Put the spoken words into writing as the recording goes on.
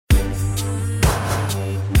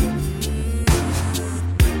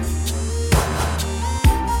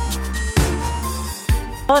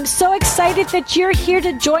Well, I'm so excited that you're here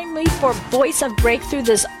to join me for Voice of Breakthrough,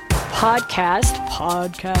 this podcast.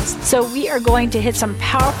 So we are going to hit some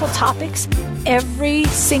powerful topics. Every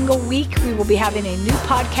single week, we will be having a new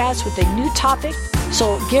podcast with a new topic.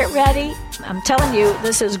 So get ready. I'm telling you,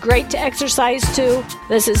 this is great to exercise to.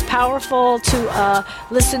 This is powerful to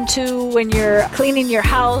listen to when you're cleaning your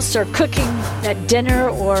house or cooking at dinner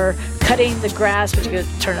or cutting the grass, but you can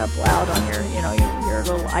turn it up loud on your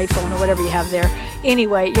little iPhone or whatever you have there.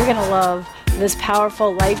 Anyway, you're going to love this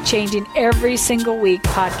powerful, life-changing, every single week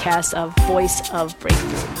podcast of Voice of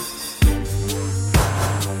Breakthrough.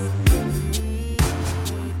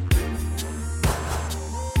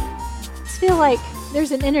 I feel like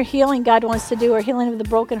there's an inner healing God wants to do, or healing of the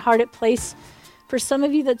brokenhearted place. For some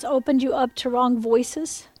of you, that's opened you up to wrong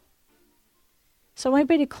voices. So I want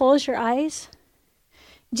everybody to close your eyes.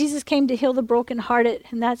 Jesus came to heal the brokenhearted,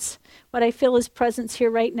 and that's what I feel his presence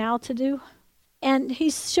here right now to do. And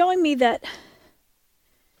he's showing me that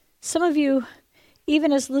some of you,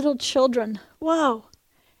 even as little children,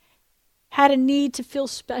 had a need to feel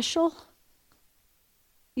special.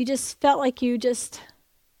 You just felt like you just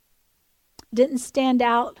didn't stand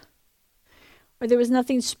out, or there was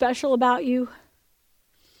nothing special about you.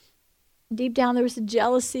 Deep down there was a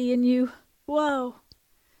jealousy in you.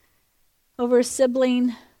 Over a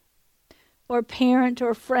sibling or a parent or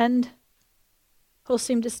a friend who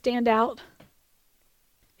seemed to stand out,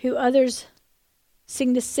 who others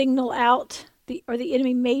seemed to signal out, or the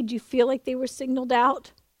enemy made you feel like they were signaled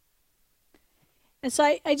out. And so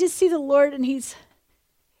I just see the Lord, and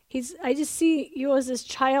I just see you as this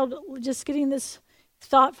child just getting this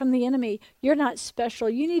thought from the enemy. You're not special.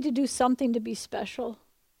 You need to do something to be special.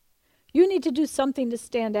 You need to do something to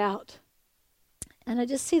stand out. And I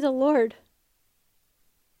just see the Lord.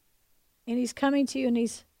 And he's coming to you, and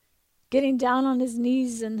he's getting down on his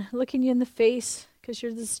knees and looking you in the face because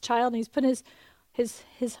you're this child. And he's putting his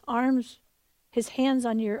arms, his hands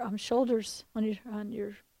on your shoulders, on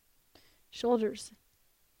your shoulders.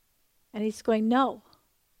 And he's going, no.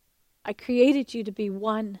 I created you to be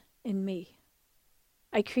one in me.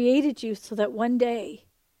 I created you so that one day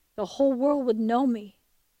the whole world would know me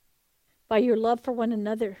by your love for one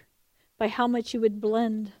another, by how much you would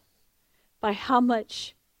blend, by how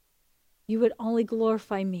much you would only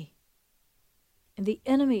glorify me. And the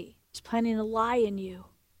enemy is planting a lie in you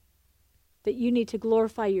that you need to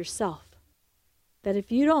glorify yourself, that if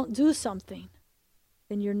you don't do something,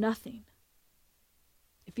 then you're nothing.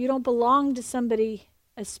 If you don't belong to somebody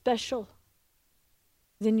as special,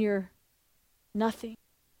 then you're nothing.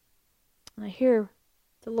 And I hear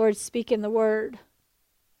the Lord speaking the word,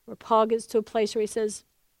 where Paul gets to a place where he says,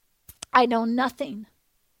 I know nothing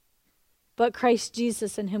but Christ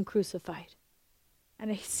Jesus and him crucified.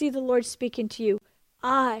 And I see the Lord speaking to you,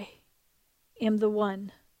 I am the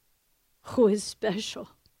one who is special,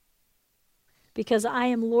 because I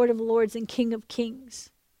am Lord of Lords and King of Kings.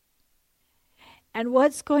 And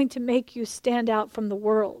what's going to make you stand out from the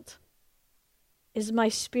world is my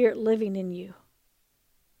Spirit living in you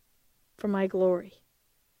for my glory.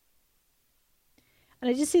 And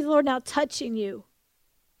I just see the Lord now touching you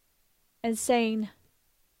and saying,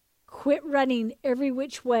 quit running every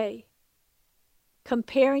which way,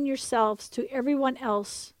 comparing yourselves to everyone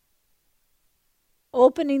else,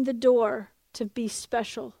 opening the door to be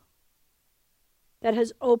special. That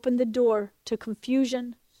has opened the door to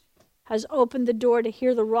confusion, has opened the door to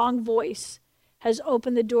hear the wrong voice, has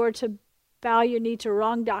opened the door to bow your knee to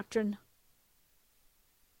wrong doctrine.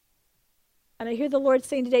 And I hear the Lord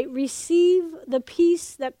saying today, receive the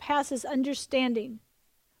peace that passes understanding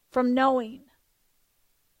from knowing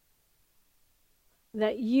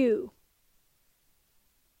that you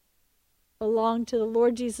belong to the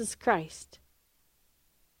Lord Jesus Christ.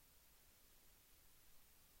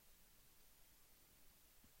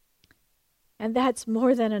 And that's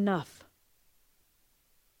more than enough.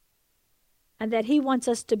 And that he wants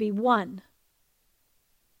us to be one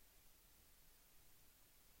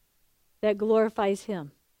that glorifies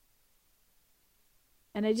him.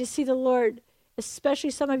 And I just see the Lord,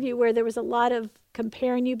 especially some of you where there was a lot of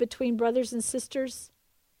comparing you between brothers and sisters.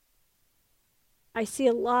 I see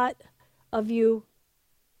a lot of you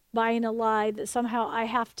buying a lie that somehow I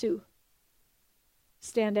have to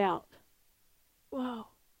stand out.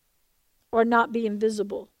 Or not be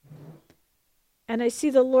invisible. And I see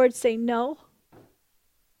the Lord say, no,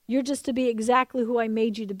 you're just to be exactly who I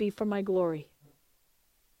made you to be for my glory.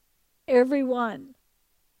 Everyone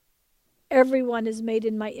is made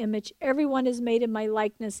in my image. Everyone is made in my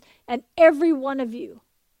likeness. And every one of you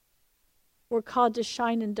were called to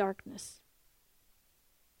shine in darkness.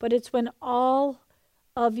 But it's when all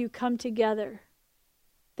of you come together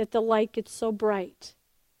that the light gets so bright.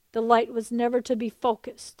 The light was never to be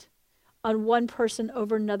focused on one person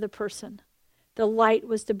over another person. The light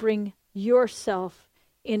was to bring yourself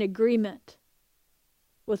in agreement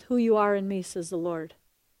with who you are in me, says the Lord.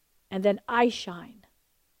 And then I shine.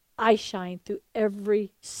 I shine through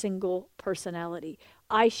every single personality.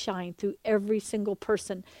 I shine through every single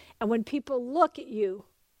person. And when people look at you,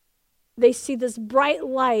 they see this bright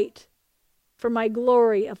light for my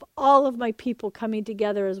glory of all of my people coming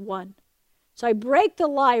together as one. So I break the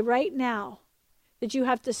lie right now that you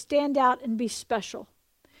have to stand out and be special,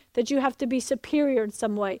 that you have to be superior in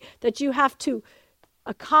some way, that you have to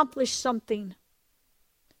accomplish something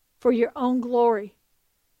for your own glory.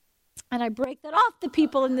 And I break that off the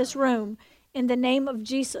people in this room in the name of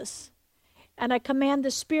Jesus. And I command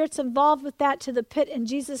the spirits involved with that to the pit in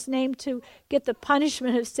Jesus' name to get the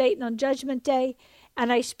punishment of Satan on Judgment Day.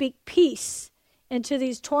 And I speak peace into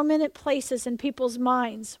these tormented places in people's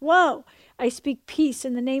minds. Whoa! I speak peace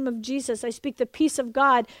in the name of Jesus. I speak the peace of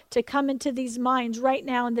God to come into these minds right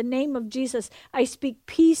now in the name of Jesus. I speak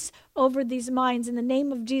peace over these minds in the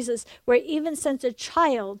name of Jesus, where even since a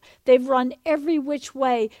child, they've run every which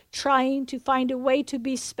way, trying to find a way to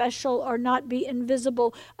be special or not be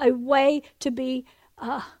invisible, a way to be,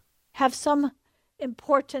 have some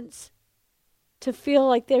importance, to feel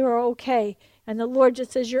like they were okay. And the Lord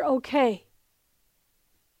just says, you're okay,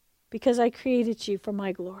 because I created you for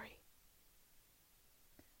my glory.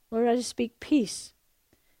 Lord, I just speak peace.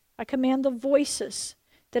 I command the voices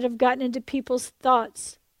that have gotten into people's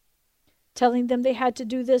thoughts, telling them they had to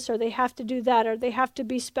do this or they have to do that or they have to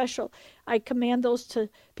be special. I command those to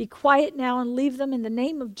be quiet now and leave them in the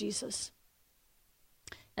name of Jesus.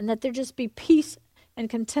 And that there just be peace and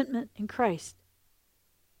contentment in Christ.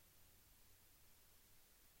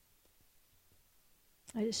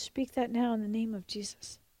 I just speak that now in the name of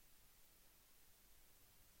Jesus.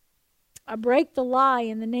 I break the lie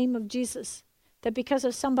in the name of Jesus that because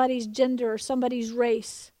of somebody's gender or somebody's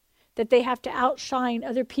race, that they have to outshine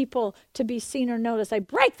other people to be seen or noticed. I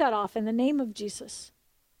break that off in the name of Jesus.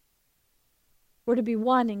 We're to be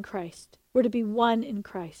one in Christ. We're to be one in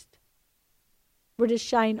Christ. We're to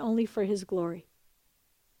shine only for his glory.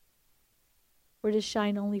 We're to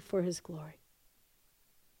shine only for his glory.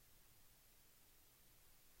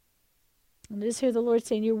 And I just hear the Lord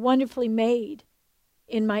saying, you're wonderfully made.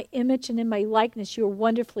 In my image and in my likeness, you are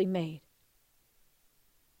wonderfully made.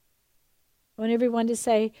 I want everyone to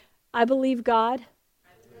say, I believe God.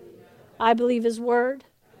 I believe his word.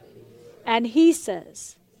 And he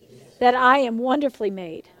says that I am wonderfully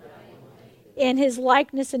made in his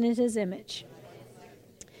likeness and in his image.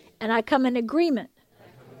 And I come in agreement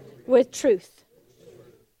with truth.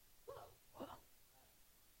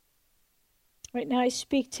 Right now I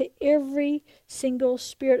speak to every single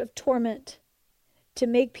spirit of torment to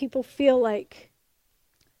make people feel like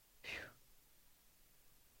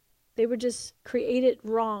they were just created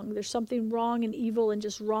wrong. There's something wrong and evil and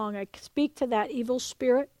just wrong. I speak to that evil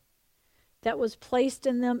spirit that was placed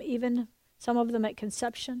in them, even some of them at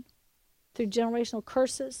conception, through generational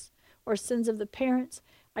curses or sins of the parents.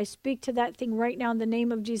 I speak to that thing right now in the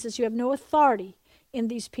name of Jesus. You have no authority in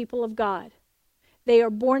these people of God. They are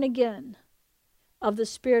born again of the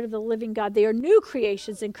Spirit of the living God. They are new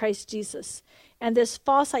creations in Christ Jesus. And this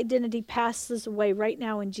false identity passes away right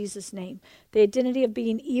now in Jesus' name. The identity of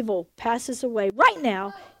being evil passes away right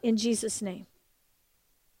now in Jesus' name.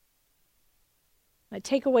 I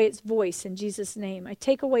take away its voice in Jesus' name. I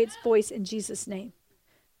take away its voice in Jesus' name.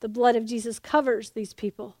 The blood of Jesus covers these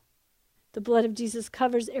people. The blood of Jesus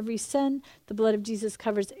covers every sin. The blood of Jesus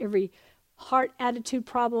covers every heart attitude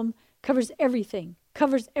problem, covers everything,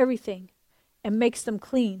 and makes them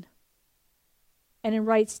clean and in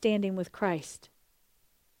right standing with Christ.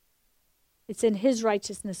 It's in his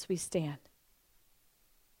righteousness we stand.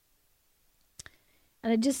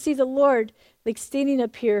 And I just see the Lord like standing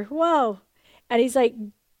up here, whoa, and he's like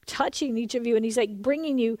touching each of you, and he's like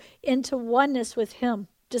bringing you into oneness with him.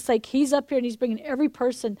 Just like he's up here and he's bringing every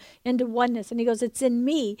person into oneness. And he goes, it's in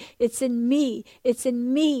me, it's in me, it's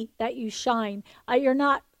in me that you shine. You're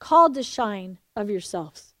not called to shine of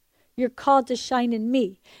yourselves. You're called to shine in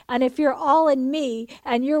me. And if you're all in me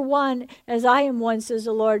and you're one as I am one, says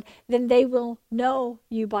the Lord, then they will know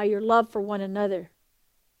you by your love for one another.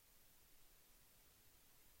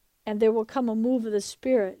 And there will come a move of the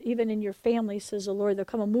Spirit, even in your family, says the Lord. There'll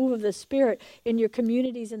come a move of the Spirit in your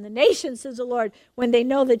communities and the nations, says the Lord, when they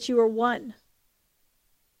know that you are one.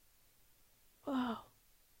 Wow.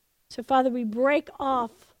 So, Father, we break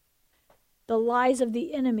off the lies of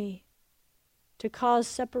the enemy to cause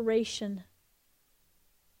separation,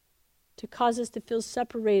 to cause us to feel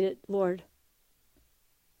separated, Lord.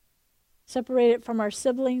 separated from our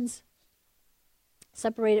siblings,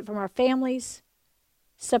 separated from our families,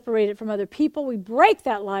 separated from other people. We break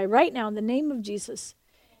that lie right now in the name of Jesus.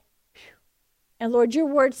 And Lord, your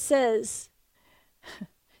word says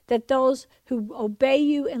that those who obey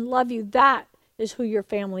you and love you, that is who your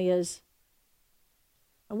family is.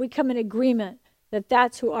 And we come in agreement that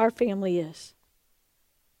that's who our family is.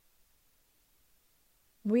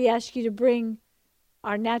 We ask you to bring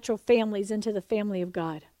our natural families into the family of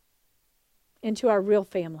God, into our real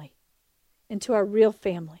family, into our real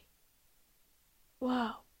family.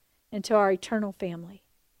 Wow. Into our eternal family.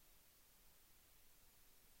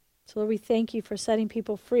 So Lord, we thank you for setting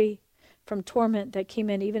people free from torment that came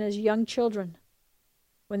in even as young children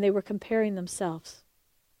when they were comparing themselves,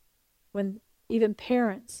 when even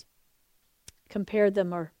parents compared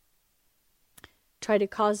them or tried to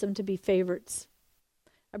cause them to be favorites.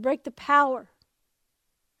 I break the power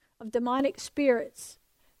of demonic spirits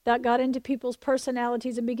that got into people's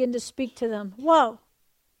personalities and begin to speak to them. Whoa!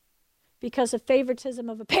 Because of favoritism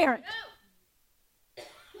of a parent.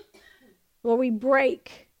 Lord, we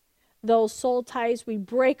break those soul ties. We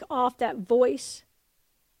break off that voice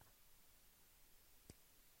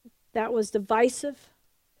that was divisive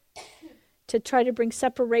to try to bring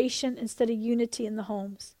separation instead of unity in the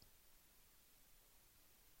homes.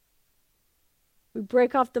 We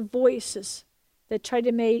break off the voices that try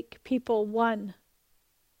to make people one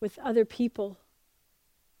with other people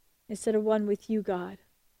instead of one with you, God.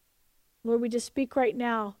 Lord, we just speak right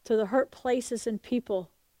now to the hurt places and people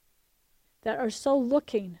that are so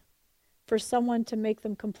looking for someone to make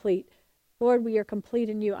them complete. Lord, we are complete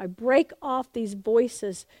in you. I break off these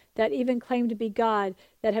voices that even claim to be God,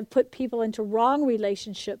 that have put people into wrong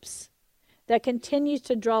relationships, that continues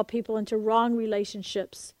to draw people into wrong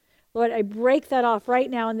relationships. Lord, I break that off right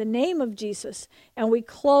now in the name of Jesus, and we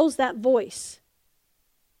close that voice.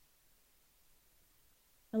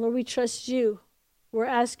 And Lord, we trust you. We're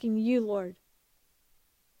asking you, Lord,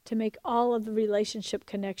 to make all of the relationship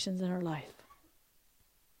connections in our life.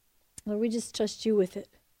 Lord, we just trust you with it.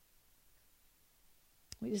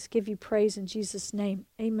 We just give you praise in Jesus' name.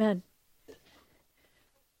 Amen.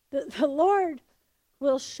 The Lord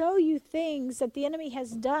will show you things that the enemy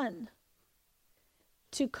has done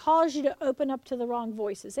to cause you to open up to the wrong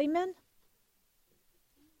voices. Amen?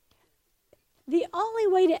 The only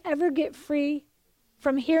way to ever get free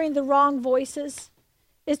from hearing the wrong voices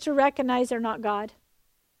is to recognize they're not God.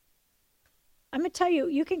 I'm going to tell you,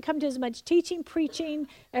 you can come to as much teaching, preaching,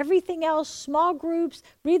 everything else, small groups,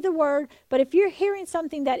 read the word, but if you're hearing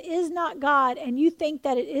something that is not God and you think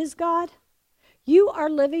that it is God, you are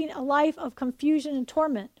living a life of confusion and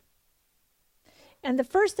torment. And the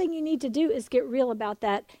first thing you need to do is get real about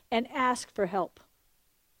that and ask for help.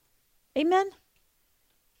 Amen?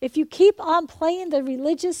 If you keep on playing the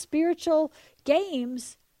religious, spiritual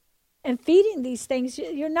games and feeding these things,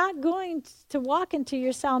 you're not going to walk into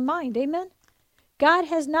your sound mind. Amen? God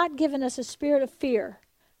has not given us a spirit of fear,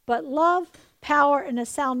 but love, power, and a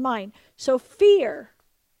sound mind. So fear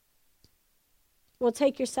will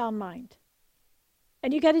take your sound mind.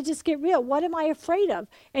 And you got to just get real. What am I afraid of?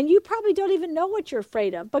 And you probably don't even know what you're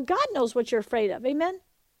afraid of, but God knows what you're afraid of. Amen?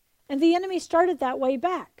 And the enemy started that way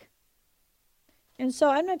back. And so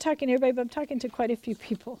I'm not talking to everybody, but I'm talking to quite a few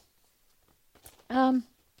people.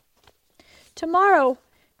 Tomorrow,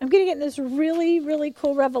 I'm going to get this really, really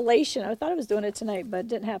cool revelation. I thought I was doing it tonight, but it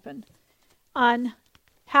didn't happen. On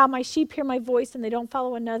how my sheep hear my voice and they don't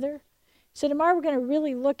follow another. So tomorrow we're going to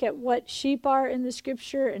really look at what sheep are in the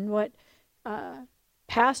scripture and what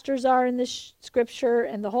pastors are in this scripture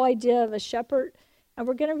and the whole idea of a shepherd. And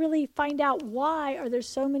we're going to really find out why are there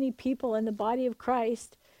so many people in the body of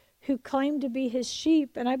Christ who claim to be his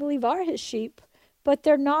sheep, and I believe are his sheep, but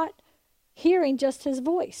they're not hearing just his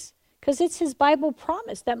voice. Because it's his Bible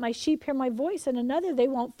promise that my sheep hear my voice and another they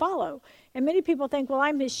won't follow. And many people think, well,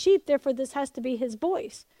 I'm his sheep, therefore this has to be his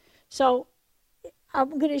voice. So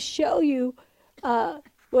I'm going to show you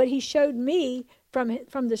what he showed me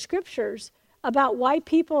from the scriptures about why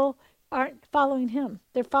people aren't following him.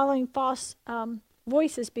 They're following false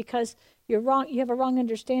voices because you're wrong. You have a wrong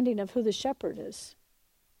understanding of who the shepherd is.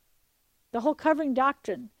 The whole covering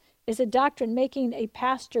doctrine is a doctrine making a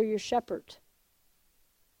pastor your shepherd.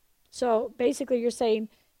 So basically you're saying,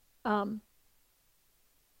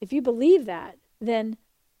 if you believe that, then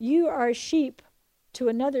you are a sheep to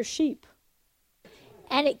another sheep.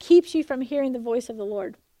 And it keeps you from hearing the voice of the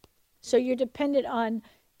Lord. So you're dependent on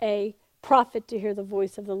a prophet to hear the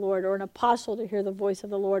voice of the Lord, or an apostle to hear the voice of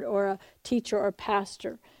the Lord, or a teacher or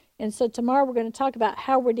pastor. And so tomorrow we're going to talk about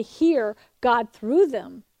how we're to hear God through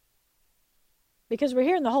them. Because we're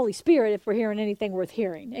hearing the Holy Spirit if we're hearing anything worth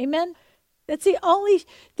hearing. Amen? That's the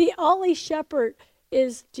only shepherd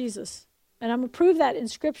is Jesus. And I'm going to prove that in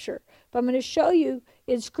Scripture. But I'm going to show you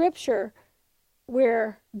in Scripture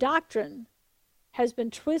where doctrine has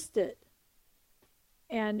been twisted.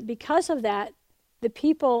 And because of that, the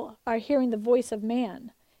people are hearing the voice of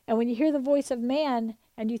man. And when you hear the voice of man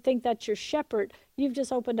and you think that's your shepherd, you've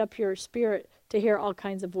just opened up your spirit to hear all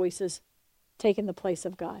kinds of voices taking the place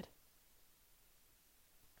of God.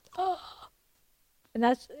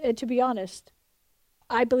 And to be honest,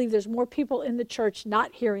 I believe there's more people in the church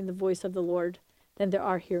not hearing the voice of the Lord than there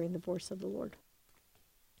are hearing the voice of the Lord.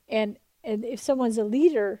 And if someone's a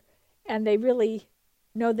leader and they really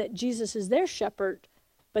know that Jesus is their shepherd,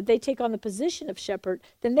 but they take on the position of shepherd,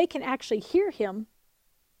 then they can actually hear him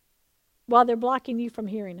while they're blocking you from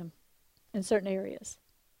hearing him in certain areas.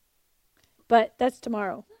 But that's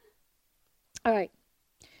tomorrow. All right.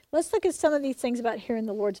 Let's look at some of these things about hearing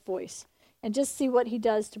the Lord's voice and just see what he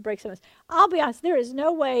does to break some of this. I'll be honest, there is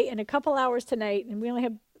no way in a couple hours tonight, and we only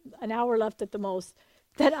have an hour left at the most,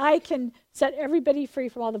 that I can set everybody free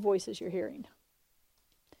from all the voices you're hearing.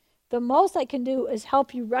 The most I can do is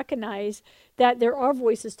help you recognize that there are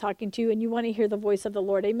voices talking to you and you want to hear the voice of the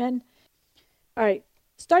Lord. Amen? All right.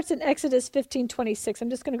 Starts in Exodus 15:26. I'm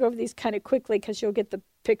just going to go over these kind of quickly because you'll get the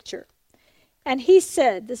picture. And he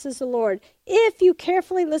said, this is the Lord, if you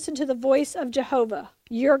carefully listen to the voice of Jehovah,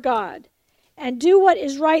 your God, and do what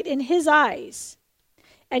is right in his eyes,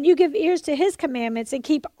 and you give ears to his commandments and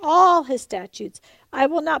keep all his statutes, I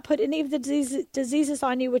will not put any of the diseases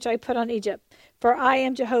on you which I put on Egypt, for I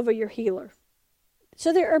am Jehovah your healer.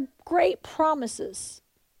 So there are great promises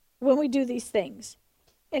when we do these things.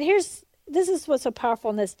 And this is what's so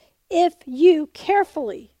powerful in this. If you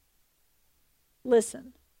carefully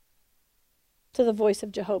listen to the voice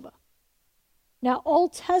of Jehovah. Now,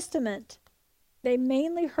 Old Testament, they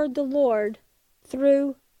mainly heard the Lord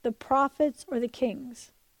through the prophets or the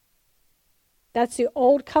kings. That's the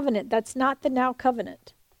old covenant. That's not the now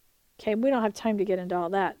covenant. Okay, we don't have time to get into all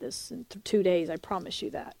that in 2 days, I promise you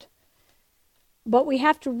that. But we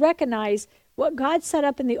have to recognize what God set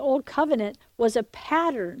up in the old covenant was a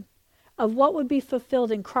pattern of what would be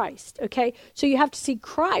fulfilled in Christ. Okay, so you have to see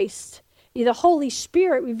Christ, the Holy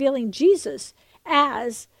Spirit revealing Jesus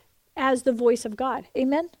as the voice of God.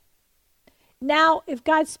 Amen? Now, if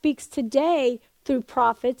God speaks today through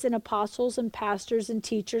prophets and apostles and pastors and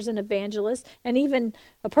teachers and evangelists, and even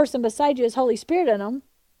a person beside you has Holy Spirit in them,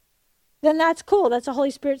 then that's cool. That's the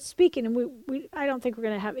Holy Spirit speaking. And I don't think we're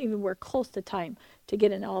going to have we're close to time to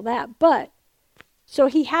get into all that. But, so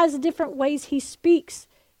he has different ways he speaks,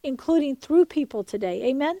 including through people today.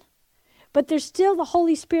 Amen? But there's still the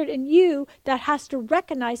Holy Spirit in you that has to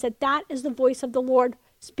recognize that that is the voice of the Lord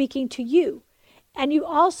speaking to you. And you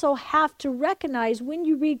also have to recognize when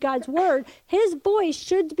you read God's word, his voice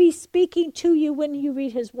should be speaking to you when you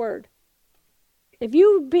read his word. If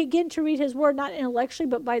you begin to read his word, not intellectually,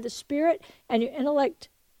 but by the Spirit, and your intellect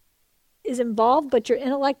is involved, but your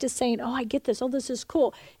intellect is saying, oh, I get this. Oh, this is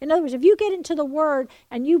cool. In other words, if you get into the word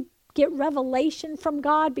and you get revelation from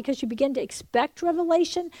God because you begin to expect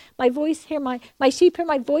revelation, my sheep hear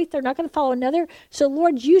my voice, they're not going to follow another. So,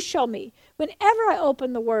 Lord, you show me. Whenever I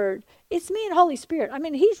open the word, it's me and Holy Spirit. I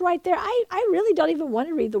mean, he's right there. I really don't even want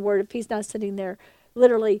to read the word if he's not sitting there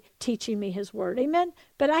literally teaching me his word. Amen?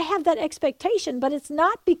 But I have that expectation, but it's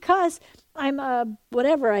not because I'm a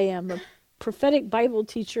prophetic Bible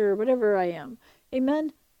teacher or whatever I am.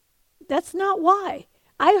 Amen? That's not why.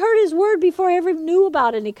 I heard his word before I ever knew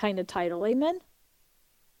about any kind of title. Amen?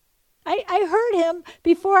 I heard him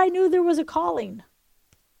before I knew there was a calling,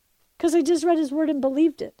 because I just read his word and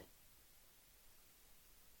believed it.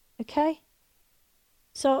 Okay?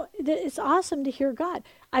 So it's awesome to hear God.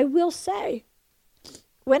 I will say,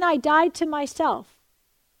 when I died to myself,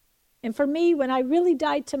 and for me, when I really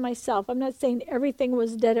died to myself, I'm not saying everything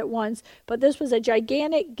was dead at once, but this was a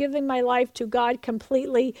gigantic giving my life to God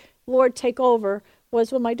completely, Lord, take over,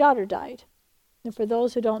 was when my daughter died. And for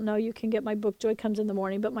those who don't know, you can get my book, Joy Comes in the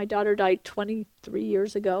Morning, but my daughter died 23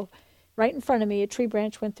 years ago. Right in front of me, a tree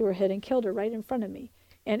branch went through her head and killed her right in front of me.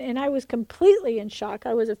 And I was completely in shock.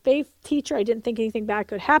 I was a faith teacher. I didn't think anything bad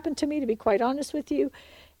could happen to me, to be quite honest with you.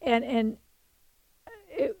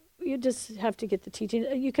 You just have to get the teaching.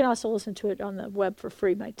 You can also listen to it on the web for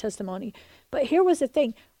free, my testimony. But here was the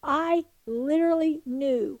thing. I literally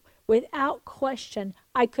knew without question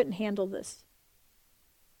I couldn't handle this.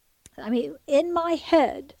 I mean, in my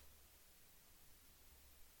head,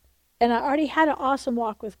 and I already had an awesome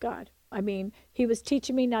walk with God. I mean, he was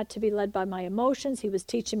teaching me not to be led by my emotions. He was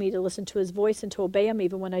teaching me to listen to his voice and to obey him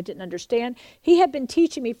even when I didn't understand. He had been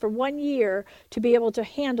teaching me for 1 year to be able to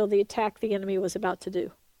handle the attack the enemy was about to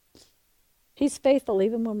do. He's faithful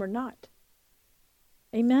even when we're not.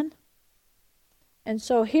 Amen? And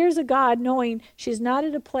so here's a God knowing she's not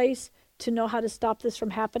at a place to know how to stop this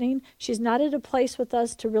from happening. She's not at a place with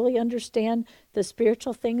us to really understand the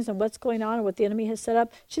spiritual things and what's going on and what the enemy has set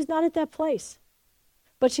up. She's not at that place.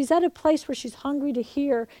 But she's at a place where she's hungry to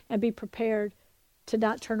hear and be prepared to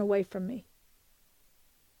not turn away from me.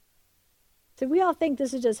 So we all think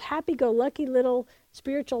this is just happy-go-lucky little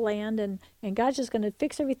spiritual land and God's just going to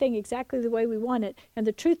fix everything exactly the way we want it. And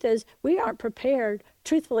the truth is, we aren't prepared.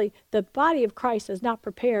 Truthfully, the body of Christ is not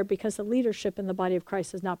prepared because the leadership in the body of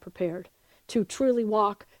Christ is not prepared to truly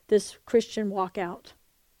walk this Christian walk out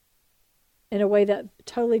in a way that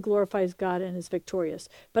totally glorifies God and is victorious.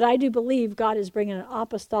 But I do believe God is bringing an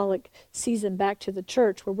apostolic season back to the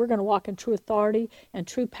church where we're going to walk in true authority and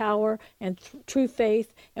true power and true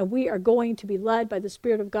faith, and we are going to be led by the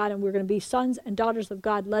Spirit of God, and we're going to be sons and daughters of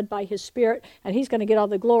God led by His Spirit, and He's going to get all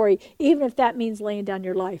the glory, even if that means laying down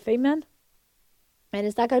your life. Amen? And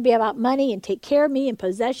it's not going to be about money and take care of me and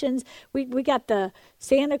possessions. We got the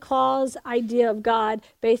Santa Claus idea of God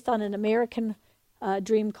based on an American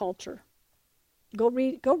dream culture. Go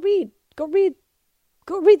read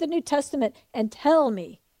the New Testament and tell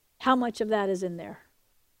me how much of that is in there.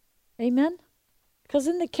 Amen? Because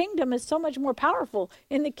in the kingdom it's so much more powerful.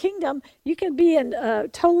 In the kingdom, you can be in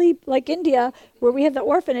totally like India, where we have the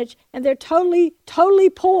orphanage, and they're totally, totally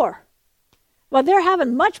poor. Well, they're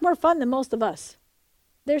having much more fun than most of us.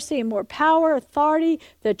 They're seeing more power, authority.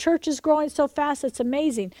 The church is growing so fast, it's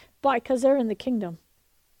amazing. Why? Because they're in the kingdom.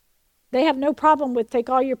 They have no problem with take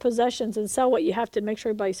all your possessions and sell what you have to make sure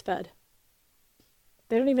everybody's fed.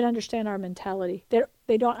 They don't even understand our mentality.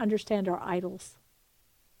 They don't understand our idols.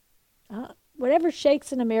 Whatever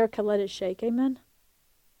shakes in America, let it shake. Amen?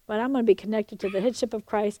 But I'm going to be connected to the headship of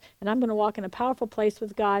Christ, and I'm going to walk in a powerful place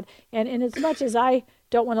with God. And as much as I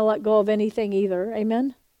don't want to let go of anything either,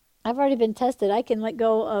 amen? I've already been tested. I can let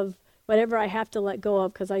go of whatever I have to let go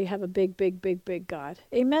of because I have a big, big, big, big God.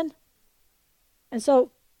 Amen? And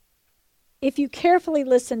so, if you carefully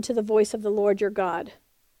listen to the voice of the Lord your God.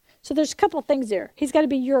 So there's a couple things there. He's got to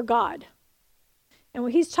be your God. And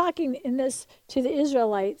when he's talking in this to the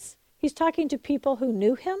Israelites, he's talking to people who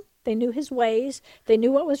knew him. They knew his ways. They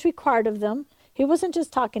knew what was required of them. He wasn't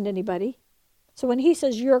just talking to anybody. So when he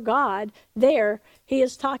says your God, there, he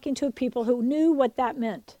is talking to people who knew what that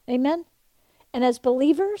meant. Amen? And as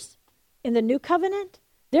believers in the new covenant,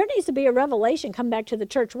 there needs to be a revelation come back to the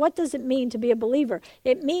church. What does it mean to be a believer?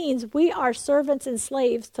 It means we are servants and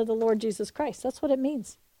slaves to the Lord Jesus Christ. That's what it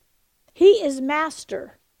means. He is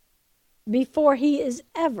master before he is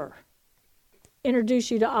ever introduce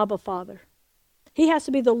you to Abba Father. He has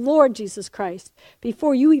to be the Lord Jesus Christ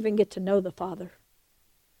before you even get to know the Father.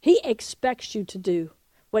 He expects you to do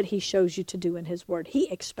what he shows you to do in his word. He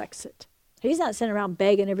expects it. He's not sitting around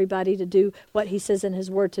begging everybody to do what he says in his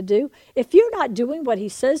word to do. If you're not doing what he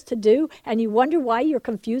says to do and you wonder why you're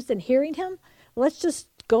confused in hearing him, let's just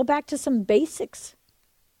go back to some basics.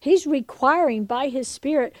 He's requiring by his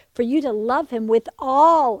Spirit for you to love him with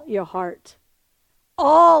all your heart,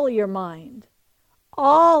 all your mind,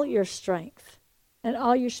 all your strength, and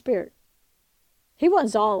all your spirit. He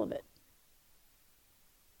wants all of it.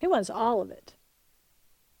 He wants all of it.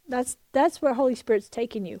 That's where Holy Spirit's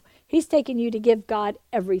taking you. He's taking you to give God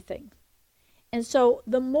everything. And so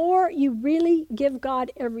the more you really give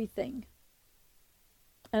God everything,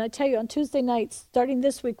 and I tell you, on Tuesday nights, starting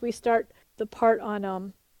this week, we start the part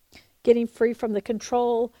on getting free from the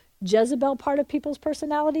control, Jezebel part of people's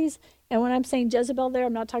personalities. And when I'm saying Jezebel there,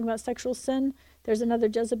 I'm not talking about sexual sin. There's another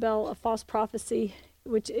Jezebel, a false prophecy,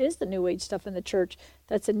 which is the New Age stuff in the church.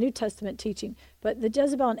 That's a New Testament teaching. But the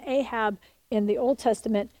Jezebel and Ahab in the Old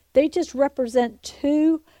Testament, they just represent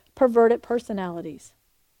two perverted personalities.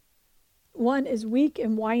 One is weak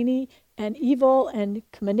and whiny and evil and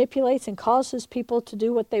manipulates and causes people to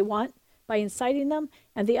do what they want by inciting them.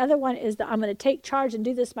 And the other one is that I'm going to take charge and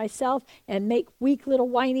do this myself and make weak little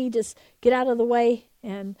whiny just get out of the way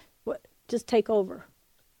and just take over.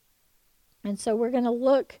 And so we're going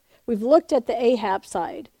to we've looked at the Ahab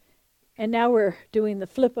side, and now we're doing the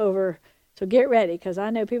flip over. So get ready, because I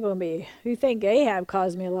know people who think Ahab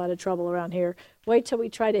caused me a lot of trouble around here. Wait till we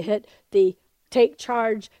try to hit the take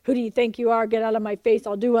charge, who do you think you are, get out of my face,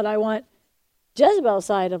 I'll do what I want, Jezebel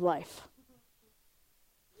side of life.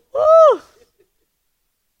 Woo!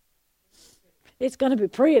 It's going to be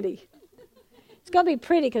pretty. It's going to be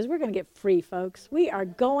pretty because we're going to get free, folks. We are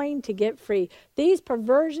going to get free. These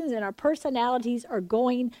perversions in our personalities are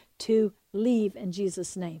going to leave in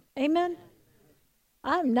Jesus' name. Amen?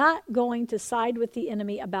 I'm not going to side with the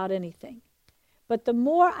enemy about anything. But the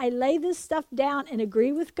more I lay this stuff down and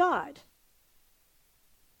agree with God,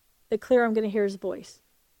 the clearer I'm going to hear his voice.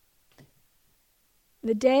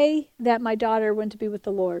 The day that my daughter went to be with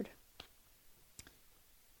the Lord,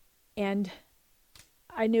 and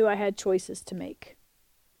I knew I had choices to make.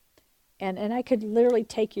 And I could literally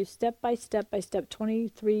take you step by step,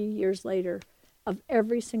 23 years later, of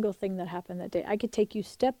every single thing that happened that day. I could take you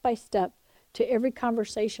step by step to every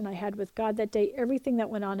conversation I had with God that day, everything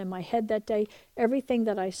that went on in my head that day, everything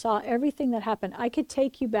that I saw, everything that happened. I could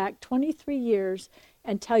take you back 23 years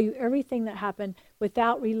and tell you everything that happened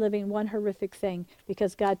without reliving one horrific thing,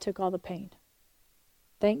 because God took all the pain.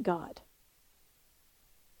 Thank God.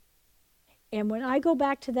 And when I go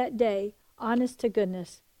back to that day, honest to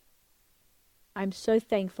goodness, I'm so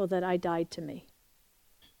thankful that I died to me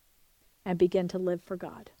and began to live for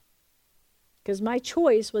God. Because my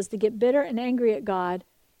choice was to get bitter and angry at God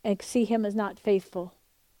and see him as not faithful.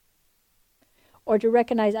 Or to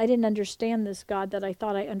recognize I didn't understand this God that I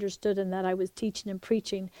thought I understood, and that I was teaching and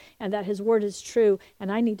preaching, and that his word is true, and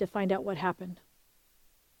I need to find out what happened.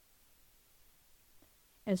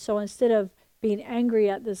 And so instead of being angry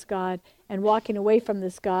at this God and walking away from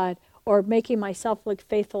this God, or making myself look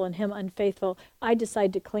faithful and him unfaithful, I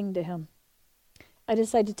decided to cling to him. I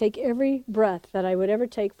decided to take every breath that I would ever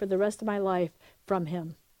take for the rest of my life from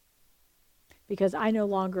him. Because I no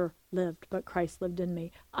longer lived, but Christ lived in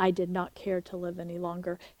me. I did not care to live any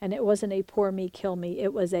longer. And it wasn't a poor me, kill me.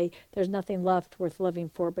 It was a, there's nothing left worth living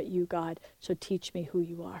for but you, God. So teach me who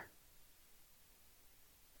you are.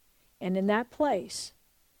 And in that place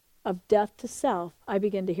of death to self, I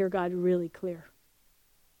began to hear God really clear.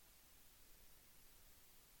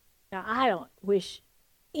 Now, I don't wish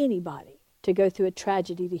anybody to go through a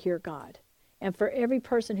tragedy to hear God. And for every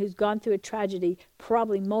person who's gone through a tragedy,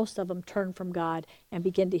 probably most of them turn from God and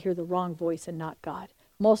begin to hear the wrong voice and not God.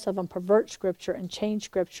 Most of them pervert Scripture and change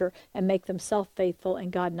Scripture and make themselves faithful and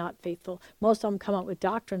God not faithful. Most of them come up with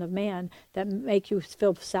doctrine of man that make you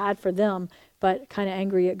feel sad for them, but kind of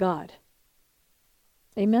angry at God.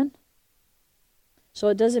 Amen? So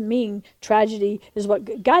it doesn't mean tragedy is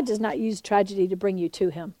what... God does not use tragedy to bring you to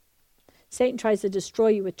him. Satan tries to destroy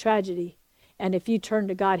you with tragedy. And if you turn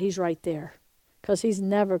to God, he's right there. Because he's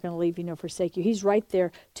never going to leave you nor forsake you. He's right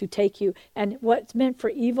there to take you. And what's meant for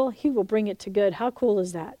evil, he will bring it to good. How cool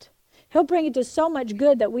is that? He'll bring it to so much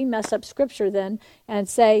good that we mess up Scripture then and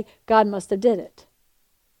say, God must have did it.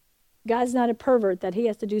 God's not a pervert that he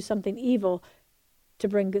has to do something evil to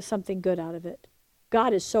bring something good out of it.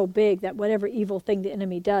 God is so big that whatever evil thing the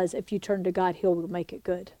enemy does, if you turn to God, he'll make it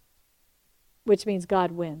good. Which means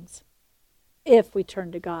God wins. If we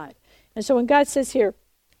turn to God. And so when God says here,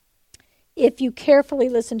 if you carefully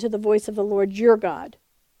listen to the voice of the Lord, your God.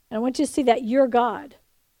 And I want you to see that your God.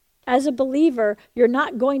 As a believer, you're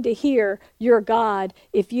not going to hear your God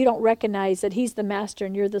if you don't recognize that he's the master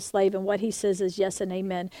and you're the slave, and what he says is yes and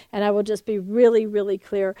amen. And I will just be really, really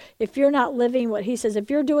clear. If you're not living what he says, if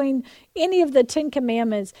you're doing any of the 10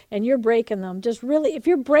 commandments and you're breaking them, just really, if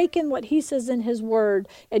you're breaking what he says in his word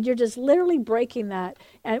and you're just literally breaking that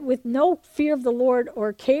and with no fear of the Lord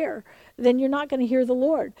or care, then you're not going to hear the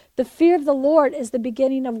Lord. The fear of the Lord is the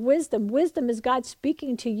beginning of wisdom. Wisdom is God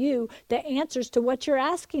speaking to you the answers to what you're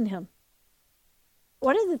asking him.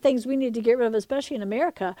 One of the things we need to get rid of, especially in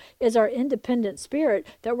America, is our independent spirit,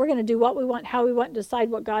 that we're going to do what we want, how we want, and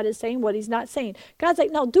decide what God is saying, what he's not saying. God's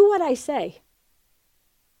like, no, do what I say,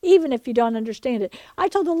 even if you don't understand it. I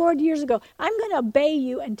told the Lord years ago, I'm going to obey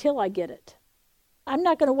you until I get it. I'm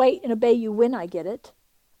not going to wait and obey you when I get it.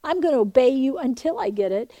 I'm going to obey you until I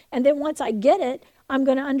get it. And then once I get it, I'm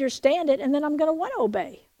going to understand it, and then I'm going to want to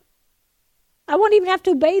obey. I won't even have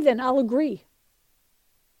to obey then. I'll agree.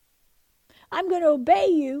 I'm going to obey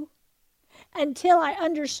you until I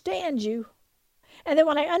understand you. And then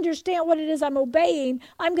when I understand what it is I'm obeying,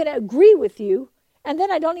 I'm going to agree with you. And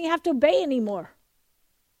then I don't even have to obey anymore.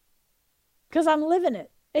 Because I'm living it.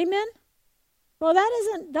 Amen? Well,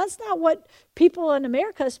 that's not what people in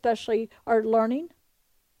America especially are learning.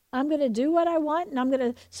 I'm going to do what I want, and I'm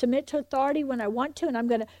going to submit to authority when I want to, and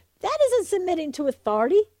that isn't submitting to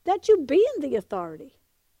authority. That's you being the authority.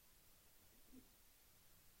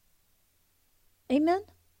 Amen?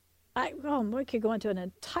 We could go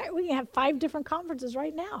into we can have 5 different conferences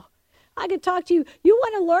right now. I could talk to you. You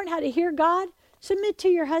want to learn how to hear God? Submit to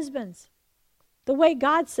your husbands the way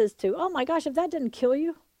God says to. Oh my gosh, if that didn't kill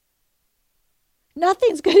you.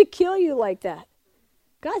 Nothing's going to kill you like that.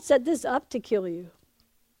 God set this up to kill you.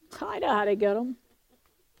 I know how to get them.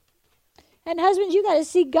 And husbands, you got to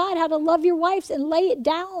see God how to love your wives and lay it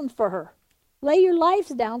down for her. Lay your lives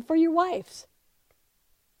down for your wives.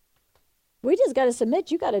 We just got to submit.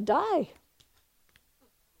 You got to die.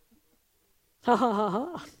 Ha ha ha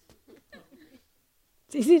ha.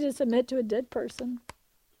 It's easy to submit to a dead person.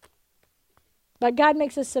 But God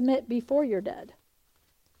makes us submit before you're dead.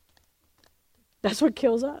 That's what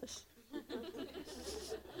kills us.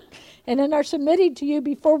 And in our submitting to you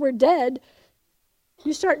before we're dead,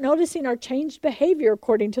 you start noticing our changed behavior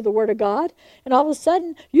according to the Word of God. And all of a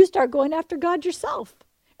sudden, you start going after God yourself.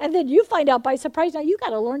 And then you find out by surprise, now you got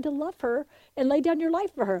to learn to love her and lay down your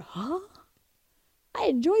life for her. Huh? I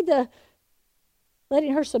enjoyed the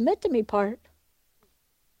letting her submit to me part.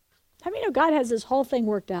 How many know God has this whole thing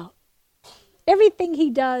worked out? Everything he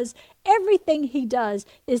does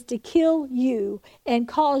is to kill you and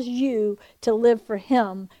cause you to live for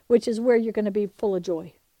him, which is where you're going to be full of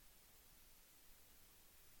joy.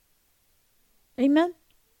 Amen?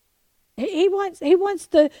 He wants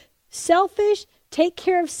the selfish, take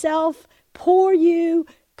care of self, pour you,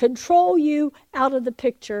 control you out of the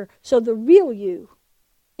picture so the real you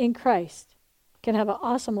in Christ can have an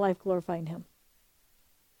awesome life glorifying him.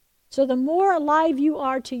 So the more alive you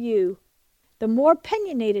are to you, the more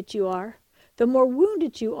opinionated you are, the more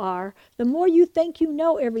wounded you are, the more you think you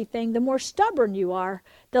know everything, the more stubborn you are,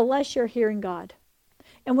 the less you're hearing God.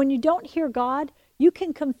 And when you don't hear God, you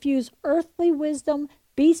can confuse earthly wisdom,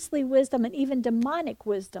 beastly wisdom, and even demonic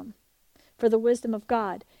wisdom for the wisdom of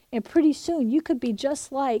God. And pretty soon you could be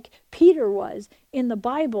just like Peter was in the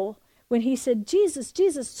Bible when he said, Jesus,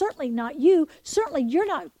 certainly not you. Certainly you're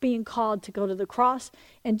not being called to go to the cross.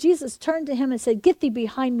 And Jesus turned to him and said, get thee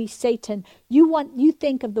behind me, Satan. You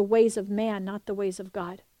think of the ways of man, not the ways of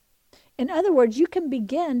God. In other words, you can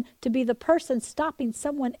begin to be the person stopping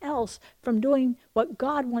someone else from doing what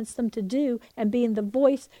God wants them to do and being the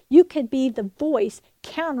voice. You can be the voice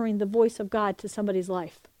countering the voice of God to somebody's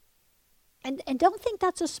life. And don't think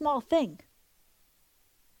that's a small thing.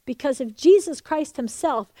 Because if Jesus Christ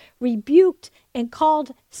himself rebuked and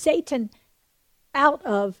called Satan out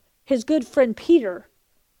of his good friend Peter,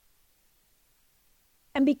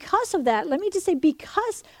 and because of that, let me just say,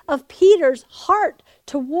 because of Peter's heart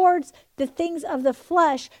towards the things of the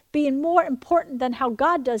flesh being more important than how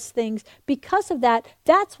God does things, because of that,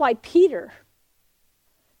 that's why Peter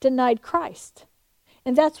denied Christ.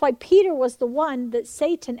 And that's why Peter was the one that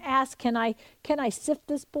Satan asked, can I sift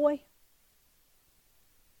this boy?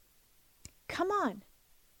 Come on.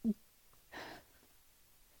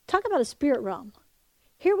 Talk about a spirit realm.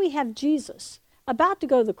 Here we have Jesus about to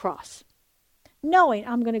go to the cross, knowing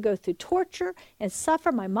I'm going to go through torture and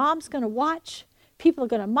suffer. My mom's going to watch. People are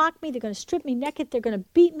going to mock me. They're going to strip me naked. They're going to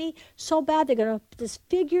beat me so bad they're going to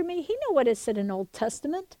disfigure me. He knew what it said in the Old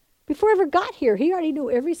Testament. Before he ever got here, he already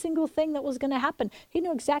knew every single thing that was going to happen. He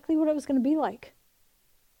knew exactly what it was going to be like.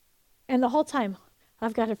 And the whole time,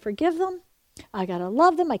 I've got to forgive them. I got to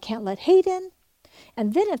love them. I can't let hate in.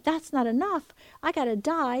 And then if that's not enough, I got to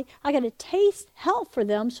die. I got to taste hell for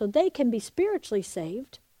them so they can be spiritually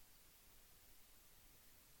saved.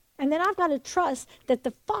 And then I've got to trust that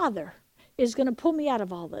the Father is going to pull me out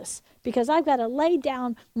of all this because I've got to lay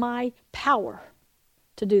down my power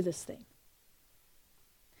to do this thing.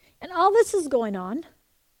 And all this is going on.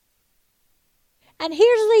 And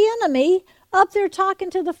here's the enemy up there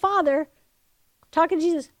talking to the Father, talking to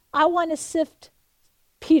Jesus. I want to sift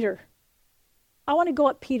Peter. I want to go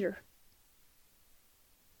at Peter.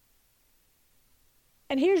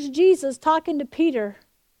 And here's Jesus talking to Peter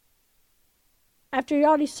after he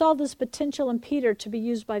already saw this potential in Peter to be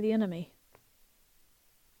used by the enemy.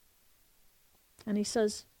 And he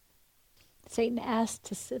says, Satan asked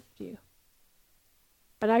to sift you.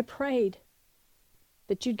 But I prayed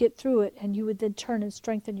that you'd get through it and you would then turn and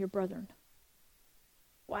strengthen your brethren.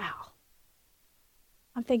 Wow.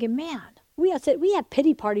 I'm thinking, man, we have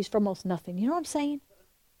pity parties for almost nothing. You know what I'm saying?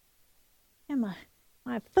 And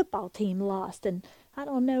my football team lost, and I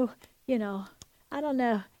don't know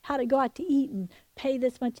how to go out to eat and pay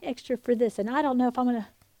this much extra for this, and I don't know if I'm going to,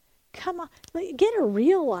 come on, get a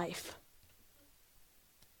real life.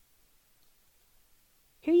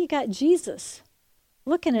 Here you got Jesus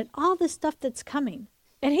looking at all this stuff that's coming,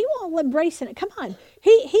 and he won't embrace it. Come on.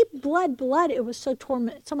 He bled blood. It was so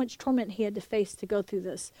much torment he had to face to go through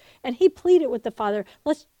this. And he pleaded with the Father,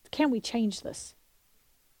 can we change this?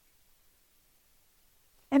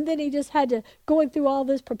 And then he just had to going through all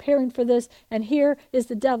this, preparing for this, and here is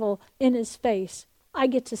the devil in his face. I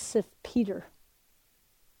get to sift Peter.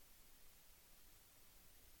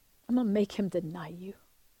 I'm going to make him deny you.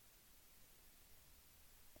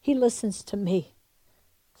 He listens to me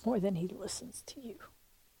more than he listens to you.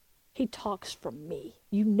 He talks from me.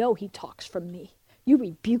 You know he talks from me. You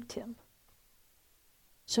rebuked him.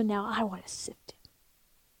 So now I want to sift him.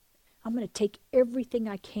 I'm going to take everything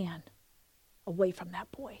I can away from that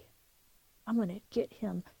boy. I'm going to get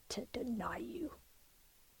him to deny you.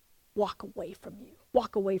 walk away from you.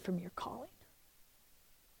 Walk away from your calling.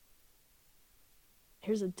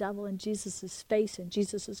 Here's a devil in Jesus' face, and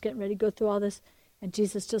Jesus is getting ready to go through all this, and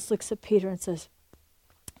Jesus just looks at Peter and says,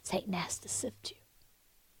 Satan has to sift you.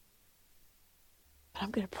 But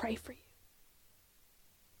I'm going to pray for you.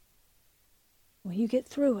 When you get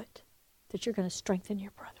through it, that you're going to strengthen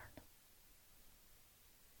your brethren.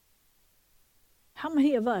 How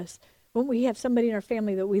many of us, when we have somebody in our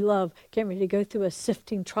family that we love getting ready to go through a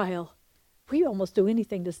sifting trial, we almost do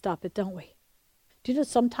anything to stop it, don't we? Do you know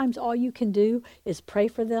sometimes all you can do is pray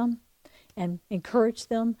for them and encourage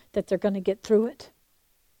them that they're going to get through it?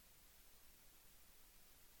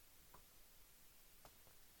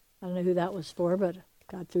 I don't know who that was for, but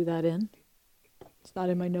God threw that in. It's not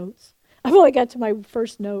in my notes. I've only got to my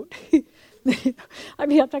first note. I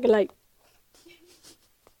mean, I'm talking like,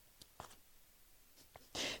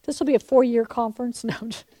 this will be a 4-year conference. No.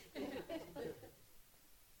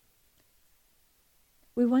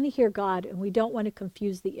 We want to hear God, and we don't want to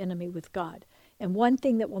confuse the enemy with God. And one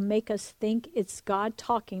thing that will make us think it's God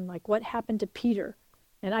talking, like what happened to Peter,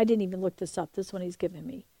 and I didn't even look this up, this one he's given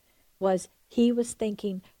me, was he was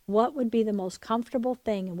thinking what would be the most comfortable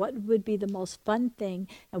thing and what would be the most fun thing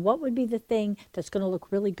and what would be the thing that's going to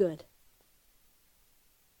look really good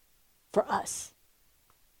for us.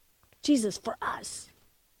 Jesus, for us.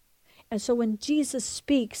 And so when Jesus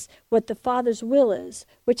speaks what the Father's will is,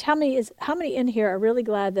 which how many in here are really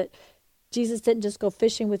glad that Jesus didn't just go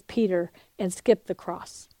fishing with Peter and skip the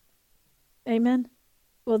cross? Amen?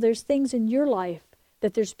 Well, there's things in your life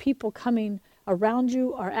that there's people coming around you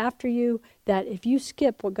or after you that if you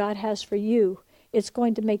skip what God has for you, it's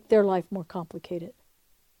going to make their life more complicated.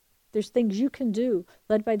 There's things you can do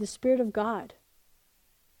led by the Spirit of God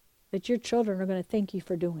that your children are going to thank you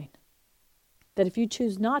for doing. That if you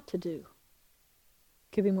choose not to do,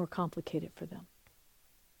 it could be more complicated for them.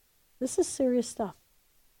 This is serious stuff.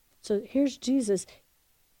 So here's Jesus.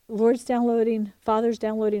 Lord's downloading, Father's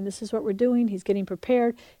downloading, this is what we're doing. He's getting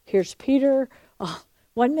prepared. Here's Peter. Oh,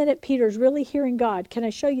 1 minute Peter's really hearing God. Can I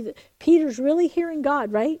show you that? Peter's really hearing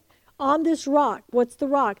God, right? On this rock. What's the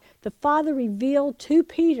rock? The Father revealed to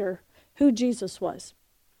Peter who Jesus was.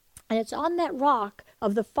 And it's on that rock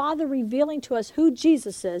of the Father revealing to us who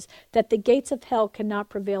Jesus is that the gates of hell cannot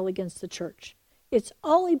prevail against the church. It's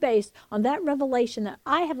only based on that revelation that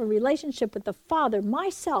I have a relationship with the Father,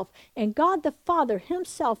 myself, and God the Father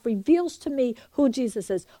himself reveals to me who Jesus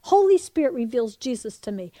is. Holy Spirit reveals Jesus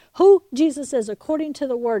to me, who Jesus is according to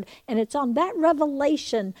the Word. And it's on that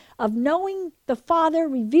revelation of knowing the Father,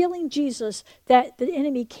 revealing Jesus, that the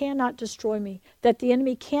enemy cannot destroy me, that the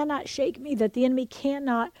enemy cannot shake me, that the enemy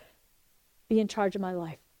cannot be in charge of my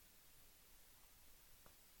life.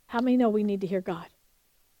 How many know we need to hear God?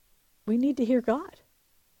 We need to hear God.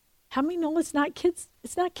 How many know it's not kids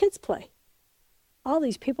play? All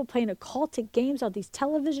these people playing occultic games, all these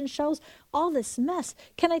television shows, all this mess.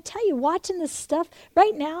 Can I tell you, watching this stuff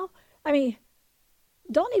right now, I mean,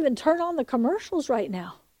 don't even turn on the commercials right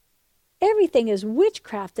now. Everything is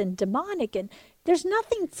witchcraft and demonic, and there's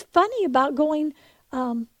nothing funny about going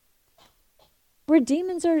where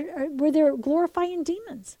demons are, where they're glorifying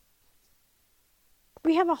demons.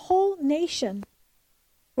 We have a whole nation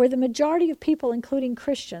where the majority of people, including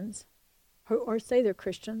Christians, or say they're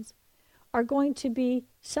Christians, are going to be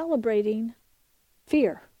celebrating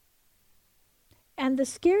fear. And the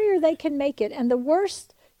scarier they can make it, and the worse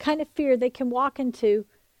kind of fear they can walk into,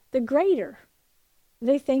 the greater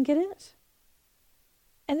they think it is.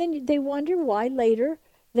 And then they wonder why later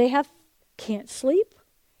they can't sleep,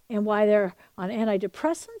 and why they're on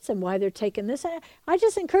antidepressants, and why they're taking this. I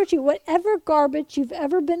just encourage you, whatever garbage you've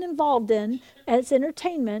ever been involved in as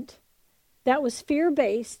entertainment that was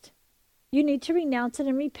fear-based, you need to renounce it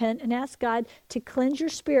and repent and ask God to cleanse your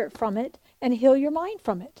spirit from it and heal your mind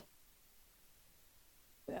from it.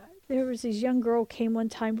 There was this young girl came one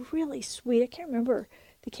time, really sweet. I can't remember.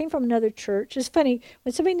 They came from another church. It's funny,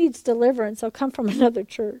 when somebody needs deliverance, they'll come from another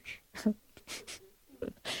church.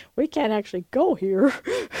 We can't actually go here,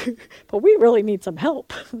 but we really need some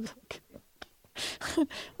help. Okay,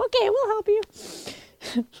 we'll help you.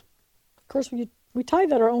 Of course, we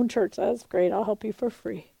tithe at our own church. That's great. I'll help you for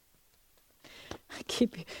free.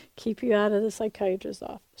 Keep you out of the psychiatrist's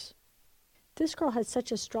office. This girl had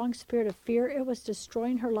such a strong spirit of fear, it was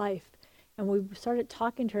destroying her life. And we started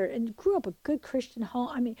talking to her and grew up a good Christian home.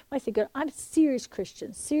 I mean, when I say good, I'm serious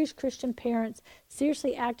Christian parents,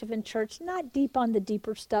 seriously active in church, not deep on the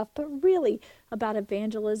deeper stuff, but really about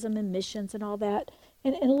evangelism and missions and all that,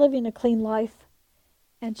 and living a clean life.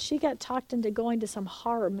 And she got talked into going to some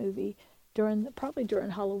horror movie probably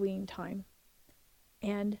during Halloween time.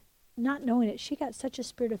 And not knowing it, she got such a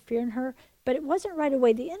spirit of fear in her, but it wasn't right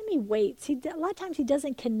away. The enemy waits. A lot of times he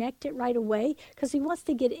doesn't connect it right away because he wants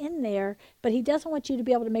to get in there, but he doesn't want you to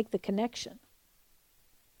be able to make the connection.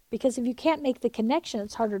 Because if you can't make the connection,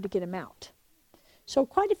 it's harder to get him out. So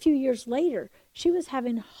quite a few years later, she was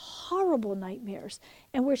having horrible nightmares,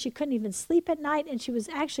 and where she couldn't even sleep at night, and she was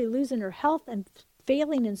actually losing her health and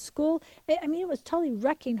failing in school. I mean, it was totally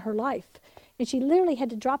wrecking her life. And she literally had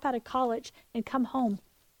to drop out of college and come home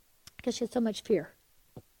because she had so much fear.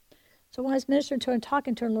 So when I was ministering to her and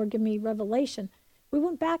talking to her, and Lord gave me revelation, we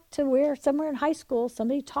went back to somewhere in high school,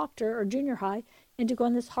 somebody talked to her, or junior high, into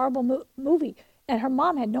going this horrible movie. And her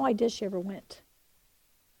mom had no idea she ever went.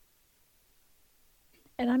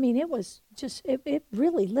 And I mean, it was just, it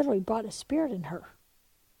really literally brought a spirit in her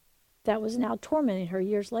that was now tormenting her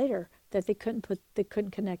years later that they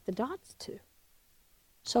couldn't connect the dots to.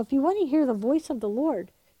 So if you want to hear the voice of the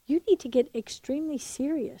Lord, you need to get extremely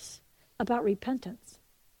serious about repentance.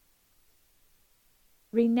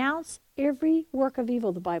 Renounce every work of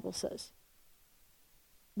evil, the Bible says.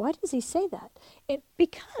 Why does he say that?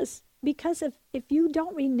 Because if you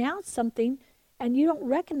don't renounce something and you don't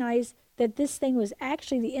recognize that this thing was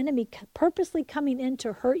actually the enemy purposely coming in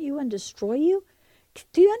to hurt you and destroy you,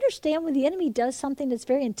 do you understand when the enemy does something that's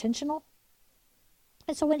very intentional?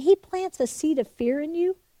 And so when he plants a seed of fear in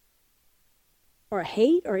you, or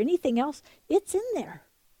hate, or anything else, it's in there.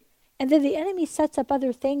 And then the enemy sets up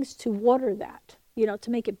other things to water that,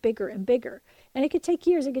 to make it bigger and bigger. And it could take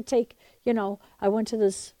years. It could take, I went to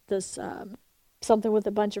this something with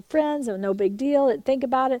a bunch of friends, and no big deal. And think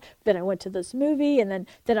about it. Then I went to this movie, and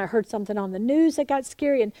then I heard something on the news that got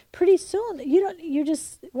scary. And pretty soon, you're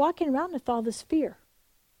just walking around with all this fear.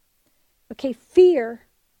 Okay, fear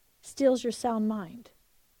steals your sound mind.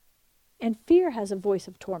 And fear has a voice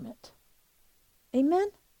of torment. Amen?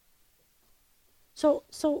 So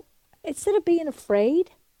instead of being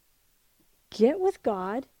afraid, get with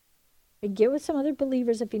God and get with some other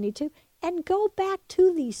believers if you need to, and go back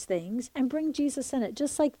to these things and bring Jesus in it.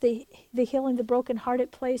 Just like the healing the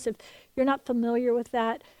brokenhearted place, if you're not familiar with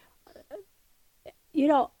that,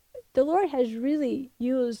 the Lord has really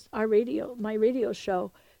used my radio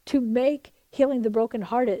show to make healing the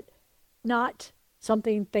brokenhearted not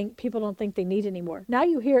something people don't think they need anymore. Now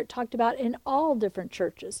you hear it talked about in all different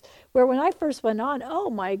churches, where when I first went on,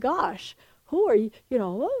 oh my gosh, who are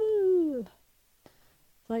you,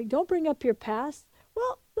 like, don't bring up your past.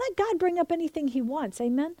 Well, let God bring up anything he wants,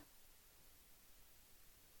 amen?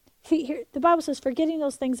 See, here, the Bible says, forgetting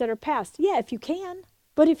those things that are past. Yeah, if you can.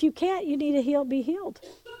 But if you can't, you need to be healed.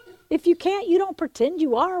 If you can't, you don't pretend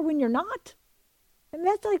you are when you're not. And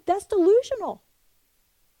that's delusional.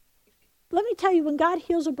 Let me tell you, when God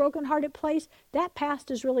heals a brokenhearted place, that past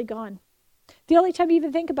is really gone. The only time you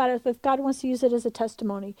even think about it is if God wants to use it as a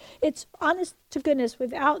testimony. It's honest to goodness,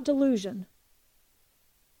 without delusion.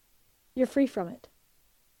 You're free from it.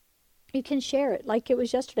 You can share it like it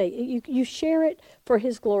was yesterday. You share it for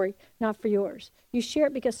his glory, not for yours. You share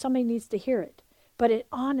it because somebody needs to hear it. But it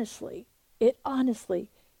honestly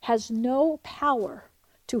has no power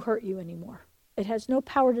to hurt you anymore. It has no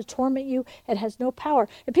power to torment you. It has no power.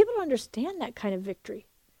 And people don't understand that kind of victory.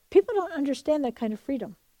 People don't understand that kind of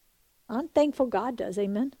freedom. I'm thankful God does.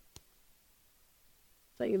 Amen.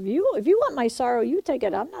 So if you want my sorrow, you take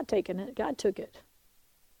it. I'm not taking it. God took it.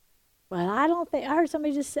 Well, I don't think, I heard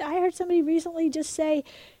somebody recently just say,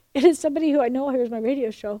 it is somebody who I know hears my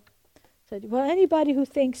radio show, said, well, anybody who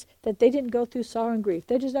thinks that they didn't go through sorrow and grief,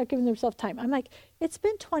 they're just not giving themselves time. I'm like, it's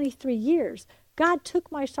been 23 years. God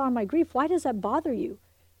took my sorrow and my grief. Why does that bother you?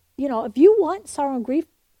 If you want sorrow and grief,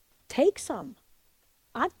 take some.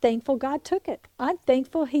 I'm thankful God took it. I'm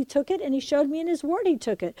thankful he took it, and he showed me in his word he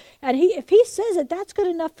took it. And if he says it, that's good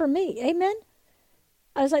enough for me. Amen?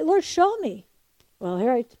 I was like, Lord, show me. Well,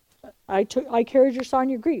 here I carried your sorrow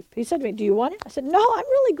and your grief. He said to me, do you want it? I said, no, I'm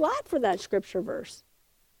really glad for that scripture verse.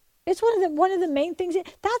 It's one of the main things.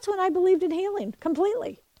 That's when I believed in healing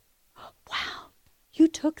completely. Wow, you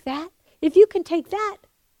took that? If you can take that,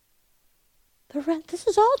 this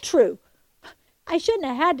is all true. I shouldn't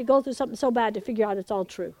have had to go through something so bad to figure out it's all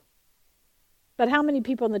true. But how many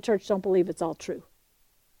people in the church don't believe it's all true?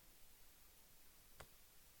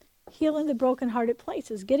 Healing the brokenhearted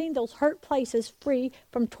places, getting those hurt places free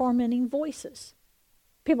from tormenting voices.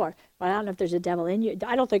 People are, well, I don't know if there's a devil in you.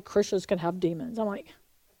 I don't think Christians can have demons. I'm like,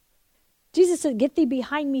 Jesus said, get thee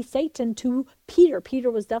behind me, Satan, to Peter.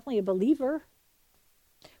 Peter was definitely a believer.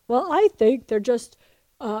 Well, I think they're just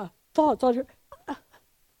thoughts.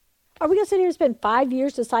 Are we going to sit here and spend 5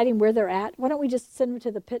 years deciding where they're at? Why don't we just send them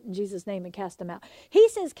to the pit in Jesus' name and cast them out? He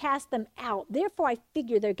says cast them out. Therefore, I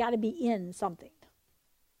figure they've got to be in something.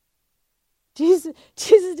 Jesus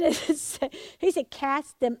didn't say, he said,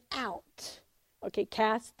 cast them out. Okay,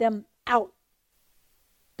 cast them out.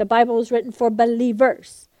 The Bible was written for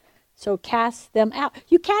believers. So cast them out.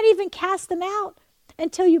 You can't even cast them out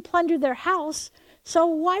until you plunder their house. So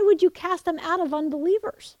why would you cast them out of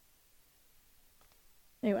unbelievers?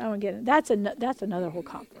 Anyway, I won't get it. That's another whole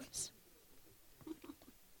conference.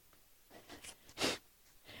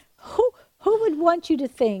 Who would want you to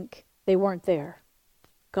think they weren't there?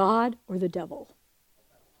 God or the devil?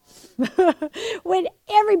 When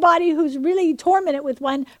everybody who's really tormented with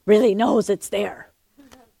one really knows it's there.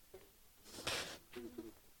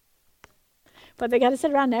 But they got to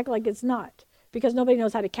sit around and act like it's not, because nobody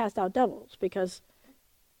knows how to cast out devils, because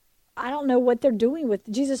I don't know what they're doing with.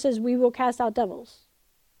 Jesus says we will cast out devils.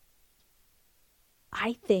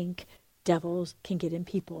 I think devils can get in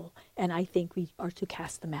people, and I think we are to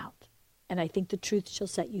cast them out. And I think the truth shall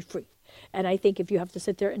set you free. And I think if you have to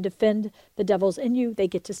sit there and defend the devils in you, they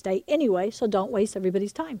get to stay anyway, so don't waste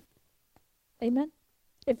everybody's time. Amen?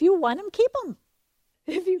 If you want them, keep them.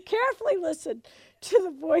 If you carefully listen to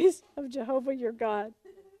the voice of Jehovah your God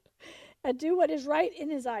and do what is right in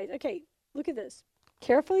his eyes. Okay, look at this.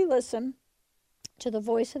 Carefully listen to the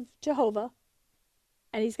voice of Jehovah,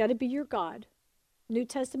 and he's got to be your God. New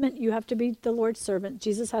Testament, you have to be the Lord's servant.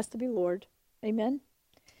 Jesus has to be Lord. Amen?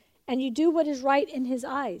 And you do what is right in his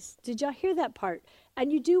eyes. Did y'all hear that part?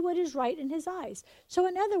 And you do what is right in his eyes. So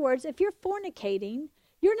in other words, if you're fornicating,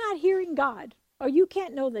 you're not hearing God. Or you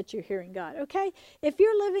can't know that you're hearing God, okay? If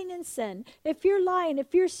you're living in sin, if you're lying,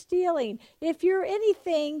 if you're stealing, if you're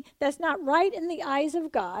anything that's not right in the eyes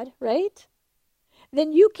of God, right?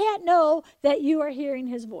 Then you can't know that you are hearing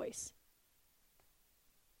his voice.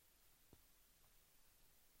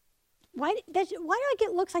 Why do I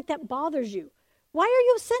get looks like that bothers you? Why are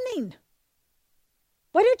you sinning?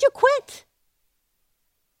 Why don't you quit?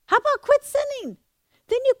 How about quit sinning?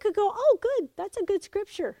 Then you could go, oh, good, that's a good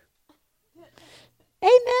scripture.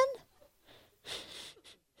 Amen?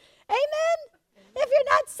 Amen? If you're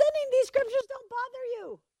not sinning, these scriptures don't bother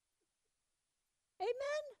you.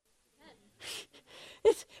 Amen?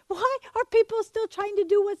 Why are people still trying to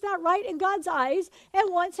do what's not right in God's eyes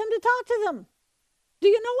and wants him to talk to them? Do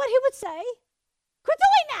you know what he would say? Quit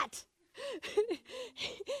doing that.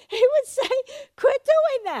 He would say, quit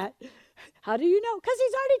doing that. How do you know? Because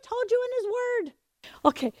he's already told you in his word.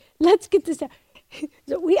 Okay, let's get this down.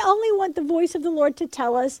 So we only want the voice of the Lord to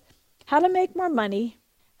tell us how to make more money,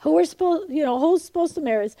 who's supposed to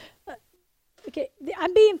marry us. Okay,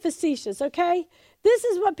 I'm being facetious, okay? This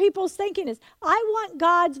is what people's thinking is. I want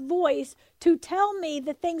God's voice to tell me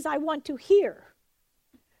the things I want to hear.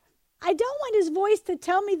 I don't want his voice to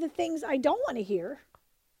tell me the things I don't want to hear.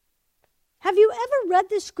 Have you ever read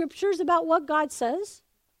the scriptures about what God says?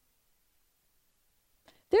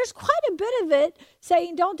 There's quite a bit of it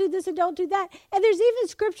saying don't do this and don't do that. And there's even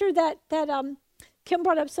scripture that Kim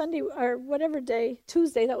brought up Sunday or whatever day,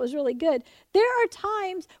 Tuesday, that was really good. There are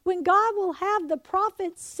times when God will have the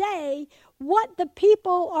prophets say what the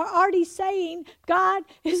people are already saying God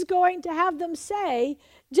is going to have them say,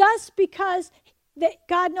 just because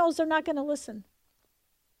God knows they're not going to listen.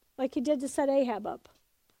 Like he did to set Ahab up.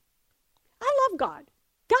 I love God.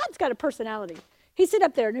 God's got a personality. He sit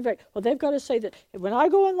up there and he's like, well, they've got to say that when I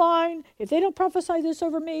go in line, if they don't prophesy this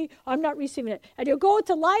over me, I'm not receiving it. And you'll go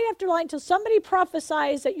to line after line until somebody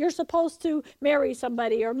prophesies that you're supposed to marry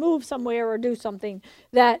somebody or move somewhere or do something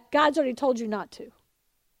that God's already told you not to.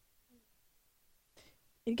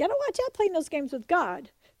 You got to watch out playing those games with God,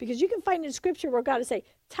 because you can find in Scripture where God will say,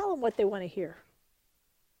 tell them what they want to hear,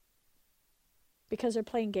 because they're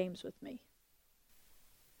playing games with me.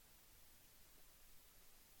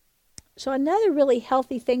 So another really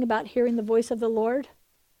healthy thing about hearing the voice of the Lord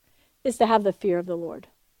is to have the fear of the Lord.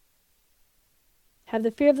 Have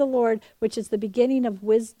the fear of the Lord, which is the beginning of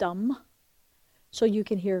wisdom, so you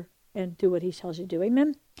can hear and do what he tells you to do.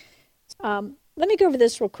 Amen? Let me go over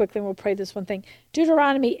this real quickly, and we'll pray this one thing.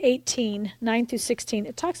 Deuteronomy 18, 9 through 16.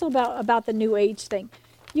 It talks about the New Age thing.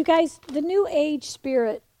 You guys, the New Age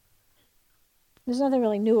spirit, there's nothing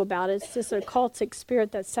really new about it. It's just a cultic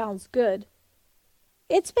spirit that sounds good.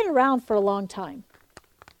 It's been around for a long time.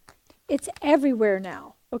 It's everywhere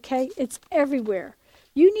now, okay? It's everywhere.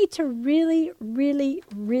 You need to really, really,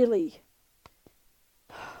 really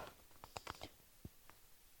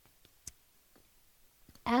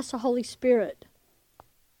ask the Holy Spirit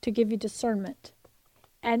to give you discernment.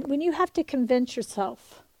 And when you have to convince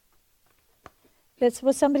yourself that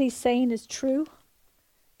what somebody's saying is true,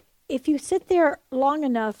 if you sit there long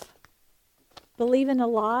enough believing a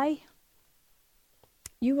lie,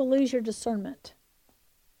 you will lose your discernment.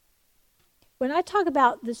 When I talk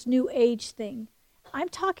about this new age thing, I'm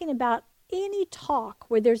talking about any talk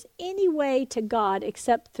where there's any way to God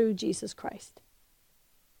except through Jesus Christ.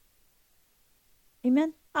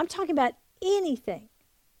 Amen? I'm talking about anything.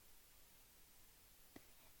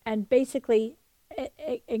 And basically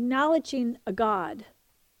acknowledging a God,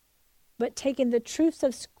 but taking the truths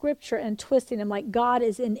of Scripture and twisting them like God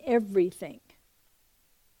is in everything.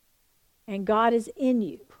 And God is in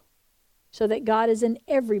you, so that God is in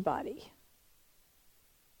everybody.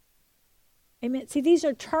 Amen. See, these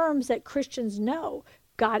are terms that Christians know.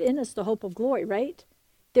 God in us, the hope of glory, right?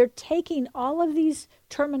 They're taking all of these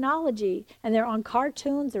terminology, and they're on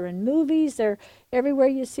cartoons, they're in movies, they're everywhere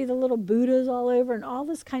you see the little Buddhas all over and all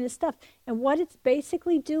this kind of stuff. And what it's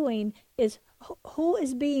basically doing is who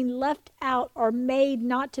is being left out or made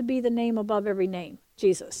not to be the name above every name?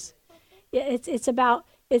 Jesus. It's about,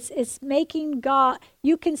 it's making God,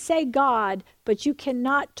 you can say God, but you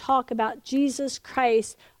cannot talk about Jesus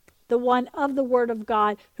Christ, the one of the Word of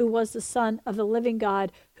God, who was the Son of the living God,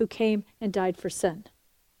 who came and died for sin.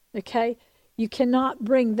 Okay? You cannot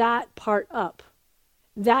bring that part up.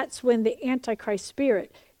 That's when the Antichrist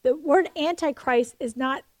spirit, the word Antichrist is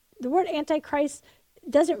not, the word Antichrist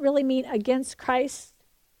doesn't really mean against Christ.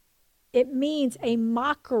 It means a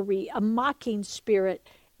mockery, a mocking spirit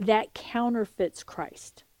that counterfeits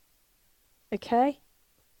Christ. Okay?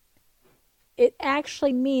 It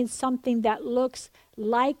actually means something that looks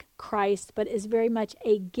like Christ, but is very much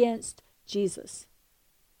against Jesus.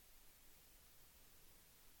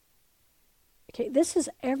 Okay, this is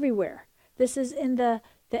everywhere. This is in the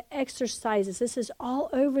exercises. This is all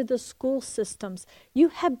over the school systems. You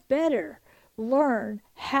had better learn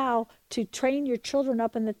how to train your children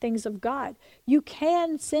up in the things of God. You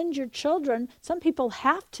can send your children. Some people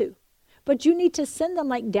have to. But you need to send them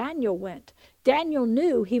like Daniel went. Daniel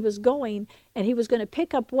knew he was going, and he was going to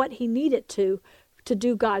pick up what he needed to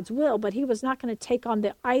do God's will, but he was not going to take on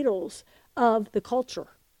the idols of the culture.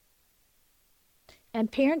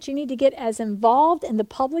 And parents, you need to get as involved in the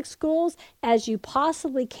public schools as you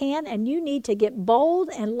possibly can, and you need to get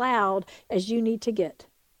bold and loud as you need to get.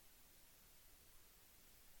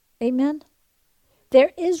 Amen?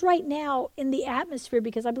 There is right now in the atmosphere,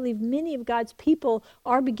 because I believe many of God's people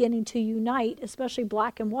are beginning to unite, especially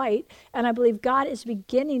black and white, and I believe God is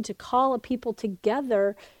beginning to call a people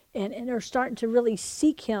together and are starting to really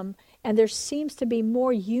seek him. And there seems to be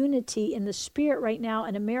more unity in the spirit right now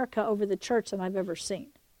in America over the church than I've ever seen.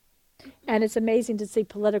 And it's amazing to see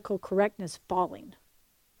political correctness falling.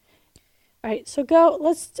 All right, so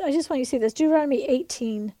I just want you to see this. Deuteronomy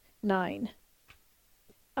 18:9.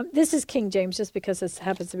 This is King James just because this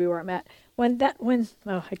happens to be where I'm at.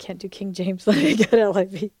 I can't do King James. Let me get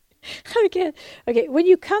LIV. I can't. Okay, when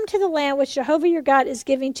you come to the land which Jehovah your God is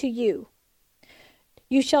giving to you,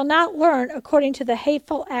 you shall not learn according to the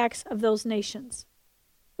hateful acts of those nations,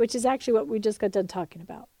 which is actually what we just got done talking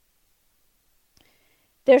about.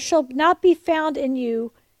 There shall not be found in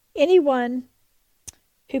you anyone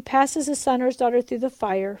who passes a son or his daughter through the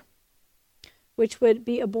fire, which would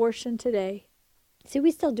be abortion today. See,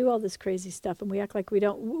 we still do all this crazy stuff, and we act like we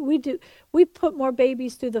don't. We do. We put more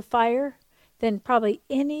babies through the fire than probably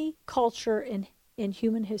any culture in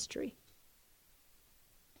human history.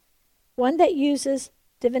 One that uses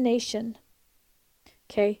divination.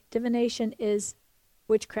 Okay, divination is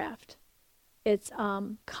witchcraft. It's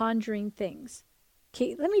conjuring things.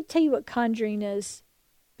 Okay, let me tell you what conjuring is,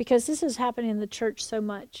 because this is happening in the church so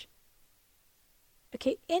much.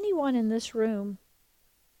 Okay, anyone in this room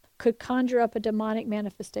could conjure up a demonic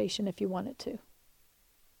manifestation if you wanted to.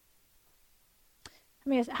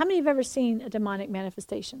 How many have ever seen a demonic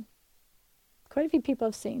manifestation? Quite a few people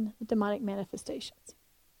have seen demonic manifestations.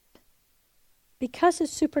 Because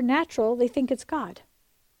it's supernatural, they think it's God.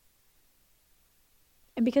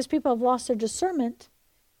 And because people have lost their discernment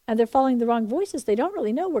and they're following the wrong voices, they don't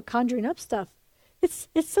really know we're conjuring up stuff. It's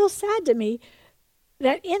so sad to me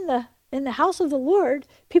that in the house of the Lord,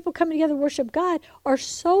 people coming together to worship God are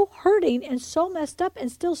so hurting and so messed up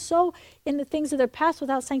and still so in the things of their past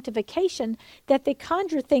without sanctification that they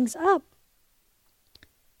conjure things up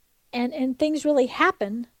and things really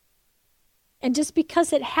happen. And just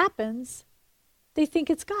because it happens, they think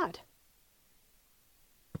it's God.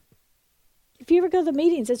 If you ever go to the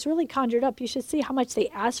meetings, it's really conjured up. You should see how much they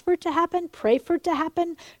ask for it to happen, pray for it to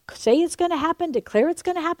happen, say it's going to happen, declare it's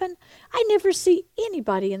going to happen. I never see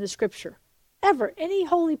anybody in the scripture, ever, any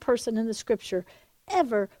holy person in the scripture,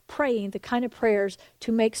 ever praying the kind of prayers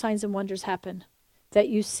to make signs and wonders happen that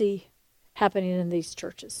you see happening in these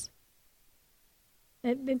churches.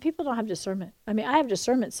 And people don't have discernment. I mean, I have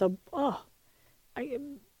discernment, so,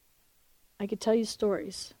 I could tell you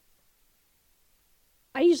stories.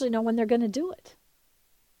 I usually know when they're going to do it.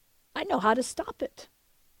 I know how to stop it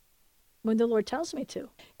when the Lord tells me to.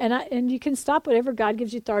 And you can stop whatever God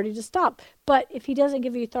gives you authority to stop. But if he doesn't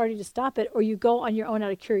give you authority to stop it, or you go on your own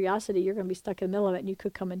out of curiosity, you're going to be stuck in the middle of it and you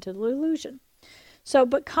could come into the illusion. So,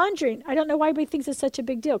 but conjuring, I don't know why everybody thinks it's such a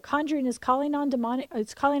big deal. Conjuring is calling on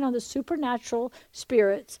it's calling on the supernatural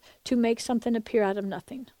spirits to make something appear out of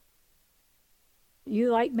nothing.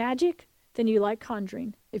 You like magic? Then you like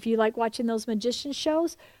conjuring. If you like watching those magician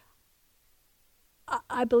shows,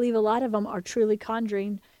 I believe a lot of them are truly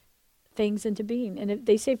conjuring things into being. And if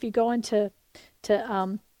they say if you go into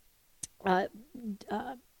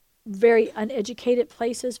very uneducated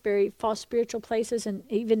places, very false spiritual places, and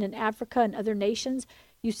even in Africa and other nations,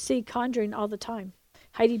 you see conjuring all the time.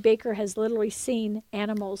 Heidi Baker has literally seen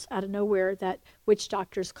animals out of nowhere that witch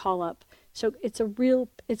doctors call up. So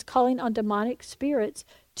it's calling on demonic spirits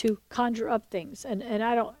to conjure up things. And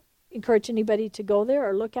I don't encourage anybody to go there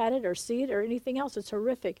or look at it or see it or anything else. It's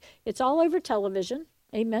horrific. It's all over television.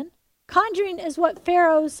 Amen. Conjuring is what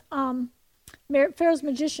Pharaoh's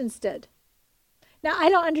magicians did. Now, I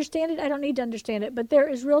don't understand it. I don't need to understand it. But there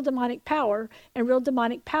is real demonic power, and real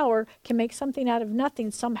demonic power can make something out of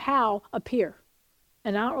nothing somehow appear.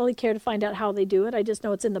 And I don't really care to find out how they do it. I just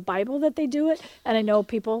know it's in the Bible that they do it, and I know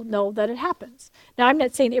people know that it happens. Now, I'm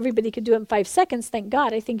not saying everybody could do it in 5 seconds, thank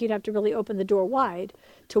God. I think you'd have to really open the door wide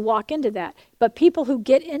to walk into that. But people who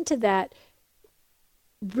get into that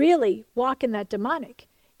really walk in that demonic.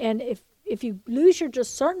 And if you lose your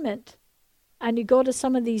discernment and you go to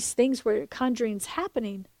some of these things where conjuring's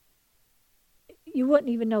happening, you wouldn't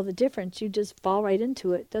even know the difference. You just fall right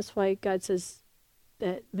into it. That's why God says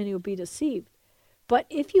that many will be deceived. But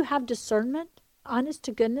if you have discernment, honest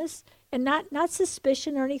to goodness, and not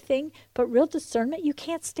suspicion or anything, but real discernment, you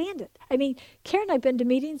can't stand it. I mean, Karen and I have been to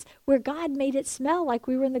meetings where God made it smell like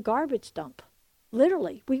we were in the garbage dump.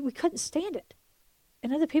 Literally, we couldn't stand it.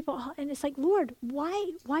 And other people, and it's like, Lord,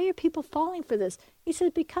 why are people falling for this? He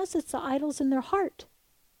says, because it's the idols in their heart.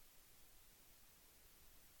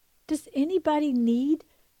 Does anybody need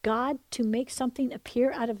God to make something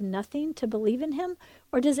appear out of nothing to believe in him?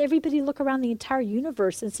 Or does everybody look around the entire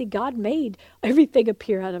universe and see God made everything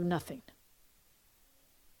appear out of nothing?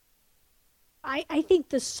 I think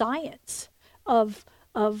the science of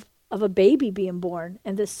a baby being born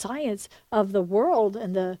and the science of the world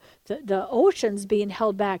and the oceans being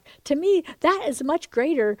held back, to me, that is much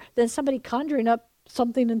greater than somebody conjuring up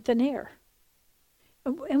something in thin air.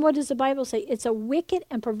 And what does the Bible say? It's a wicked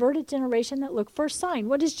and perverted generation that look for a sign.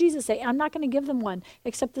 What does Jesus say? I'm not going to give them one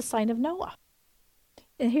except the sign of Noah.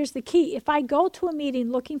 And here's the key. If I go to a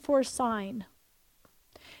meeting looking for a sign,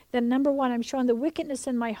 then number one, I'm showing the wickedness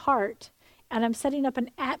in my heart, and I'm setting up an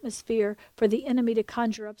atmosphere for the enemy to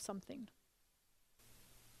conjure up something.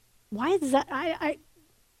 Why is that?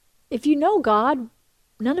 If you know God,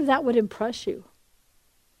 none of that would impress you.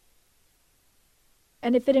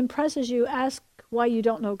 And if it impresses you, ask why you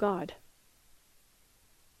don't know God.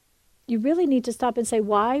 You really need to stop and say,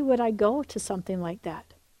 why would I go to something like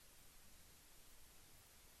that?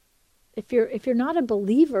 If you're not a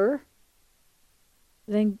believer,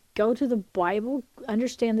 then go to the Bible,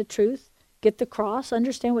 understand the truth, get the cross,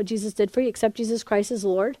 understand what Jesus did for you, accept Jesus Christ as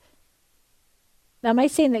Lord. Now, am I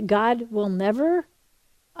saying that God will never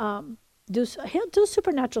he'll do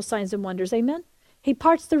supernatural signs and wonders, amen? He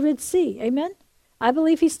parts the Red Sea, amen? I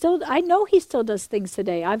know he still does things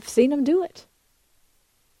today. I've seen him do it.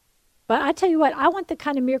 But I tell you what, I want the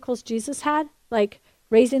kind of miracles Jesus had, like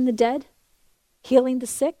raising the dead, healing the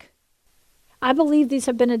sick. I believe these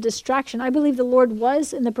have been a distraction. I believe the Lord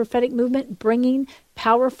was in the prophetic movement bringing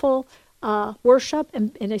powerful worship,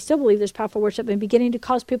 and I still believe there's powerful worship, and beginning to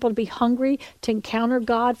cause people to be hungry to encounter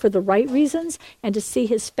God for the right reasons and to see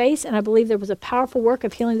his face. And I believe there was a powerful work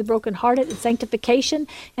of healing the brokenhearted and sanctification.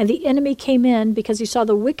 And the enemy came in because he saw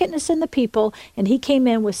the wickedness in the people, and he came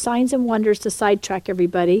in with signs and wonders to sidetrack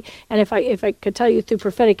everybody. And if I could tell you through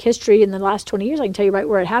prophetic history in the last 20 years, I can tell you right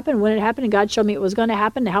where it happened, when it happened, and God showed me it was going to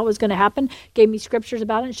happen and how it was going to happen, gave me scriptures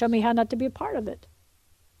about it, and showed me how not to be a part of it.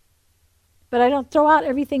 But I don't throw out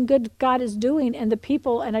everything good God is doing and the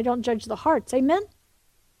people, and I don't judge the hearts. Amen?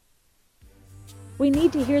 We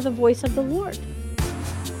need to hear the voice of the Lord.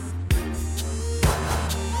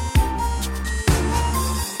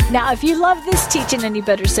 Now, if you love this teaching, and you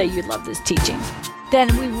better say you love this teaching,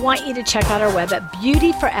 then we want you to check out our web at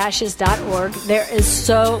beautyforashes.org. There is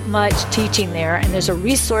so much teaching there, and there's a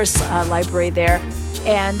resource library there.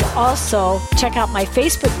 And also check out my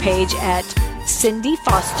Facebook page at Cindy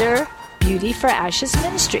Foster Beauty for Ashes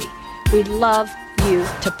Ministry. We'd love you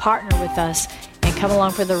to partner with us and come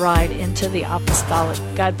along for the ride into the apostolic.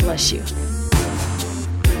 God bless you.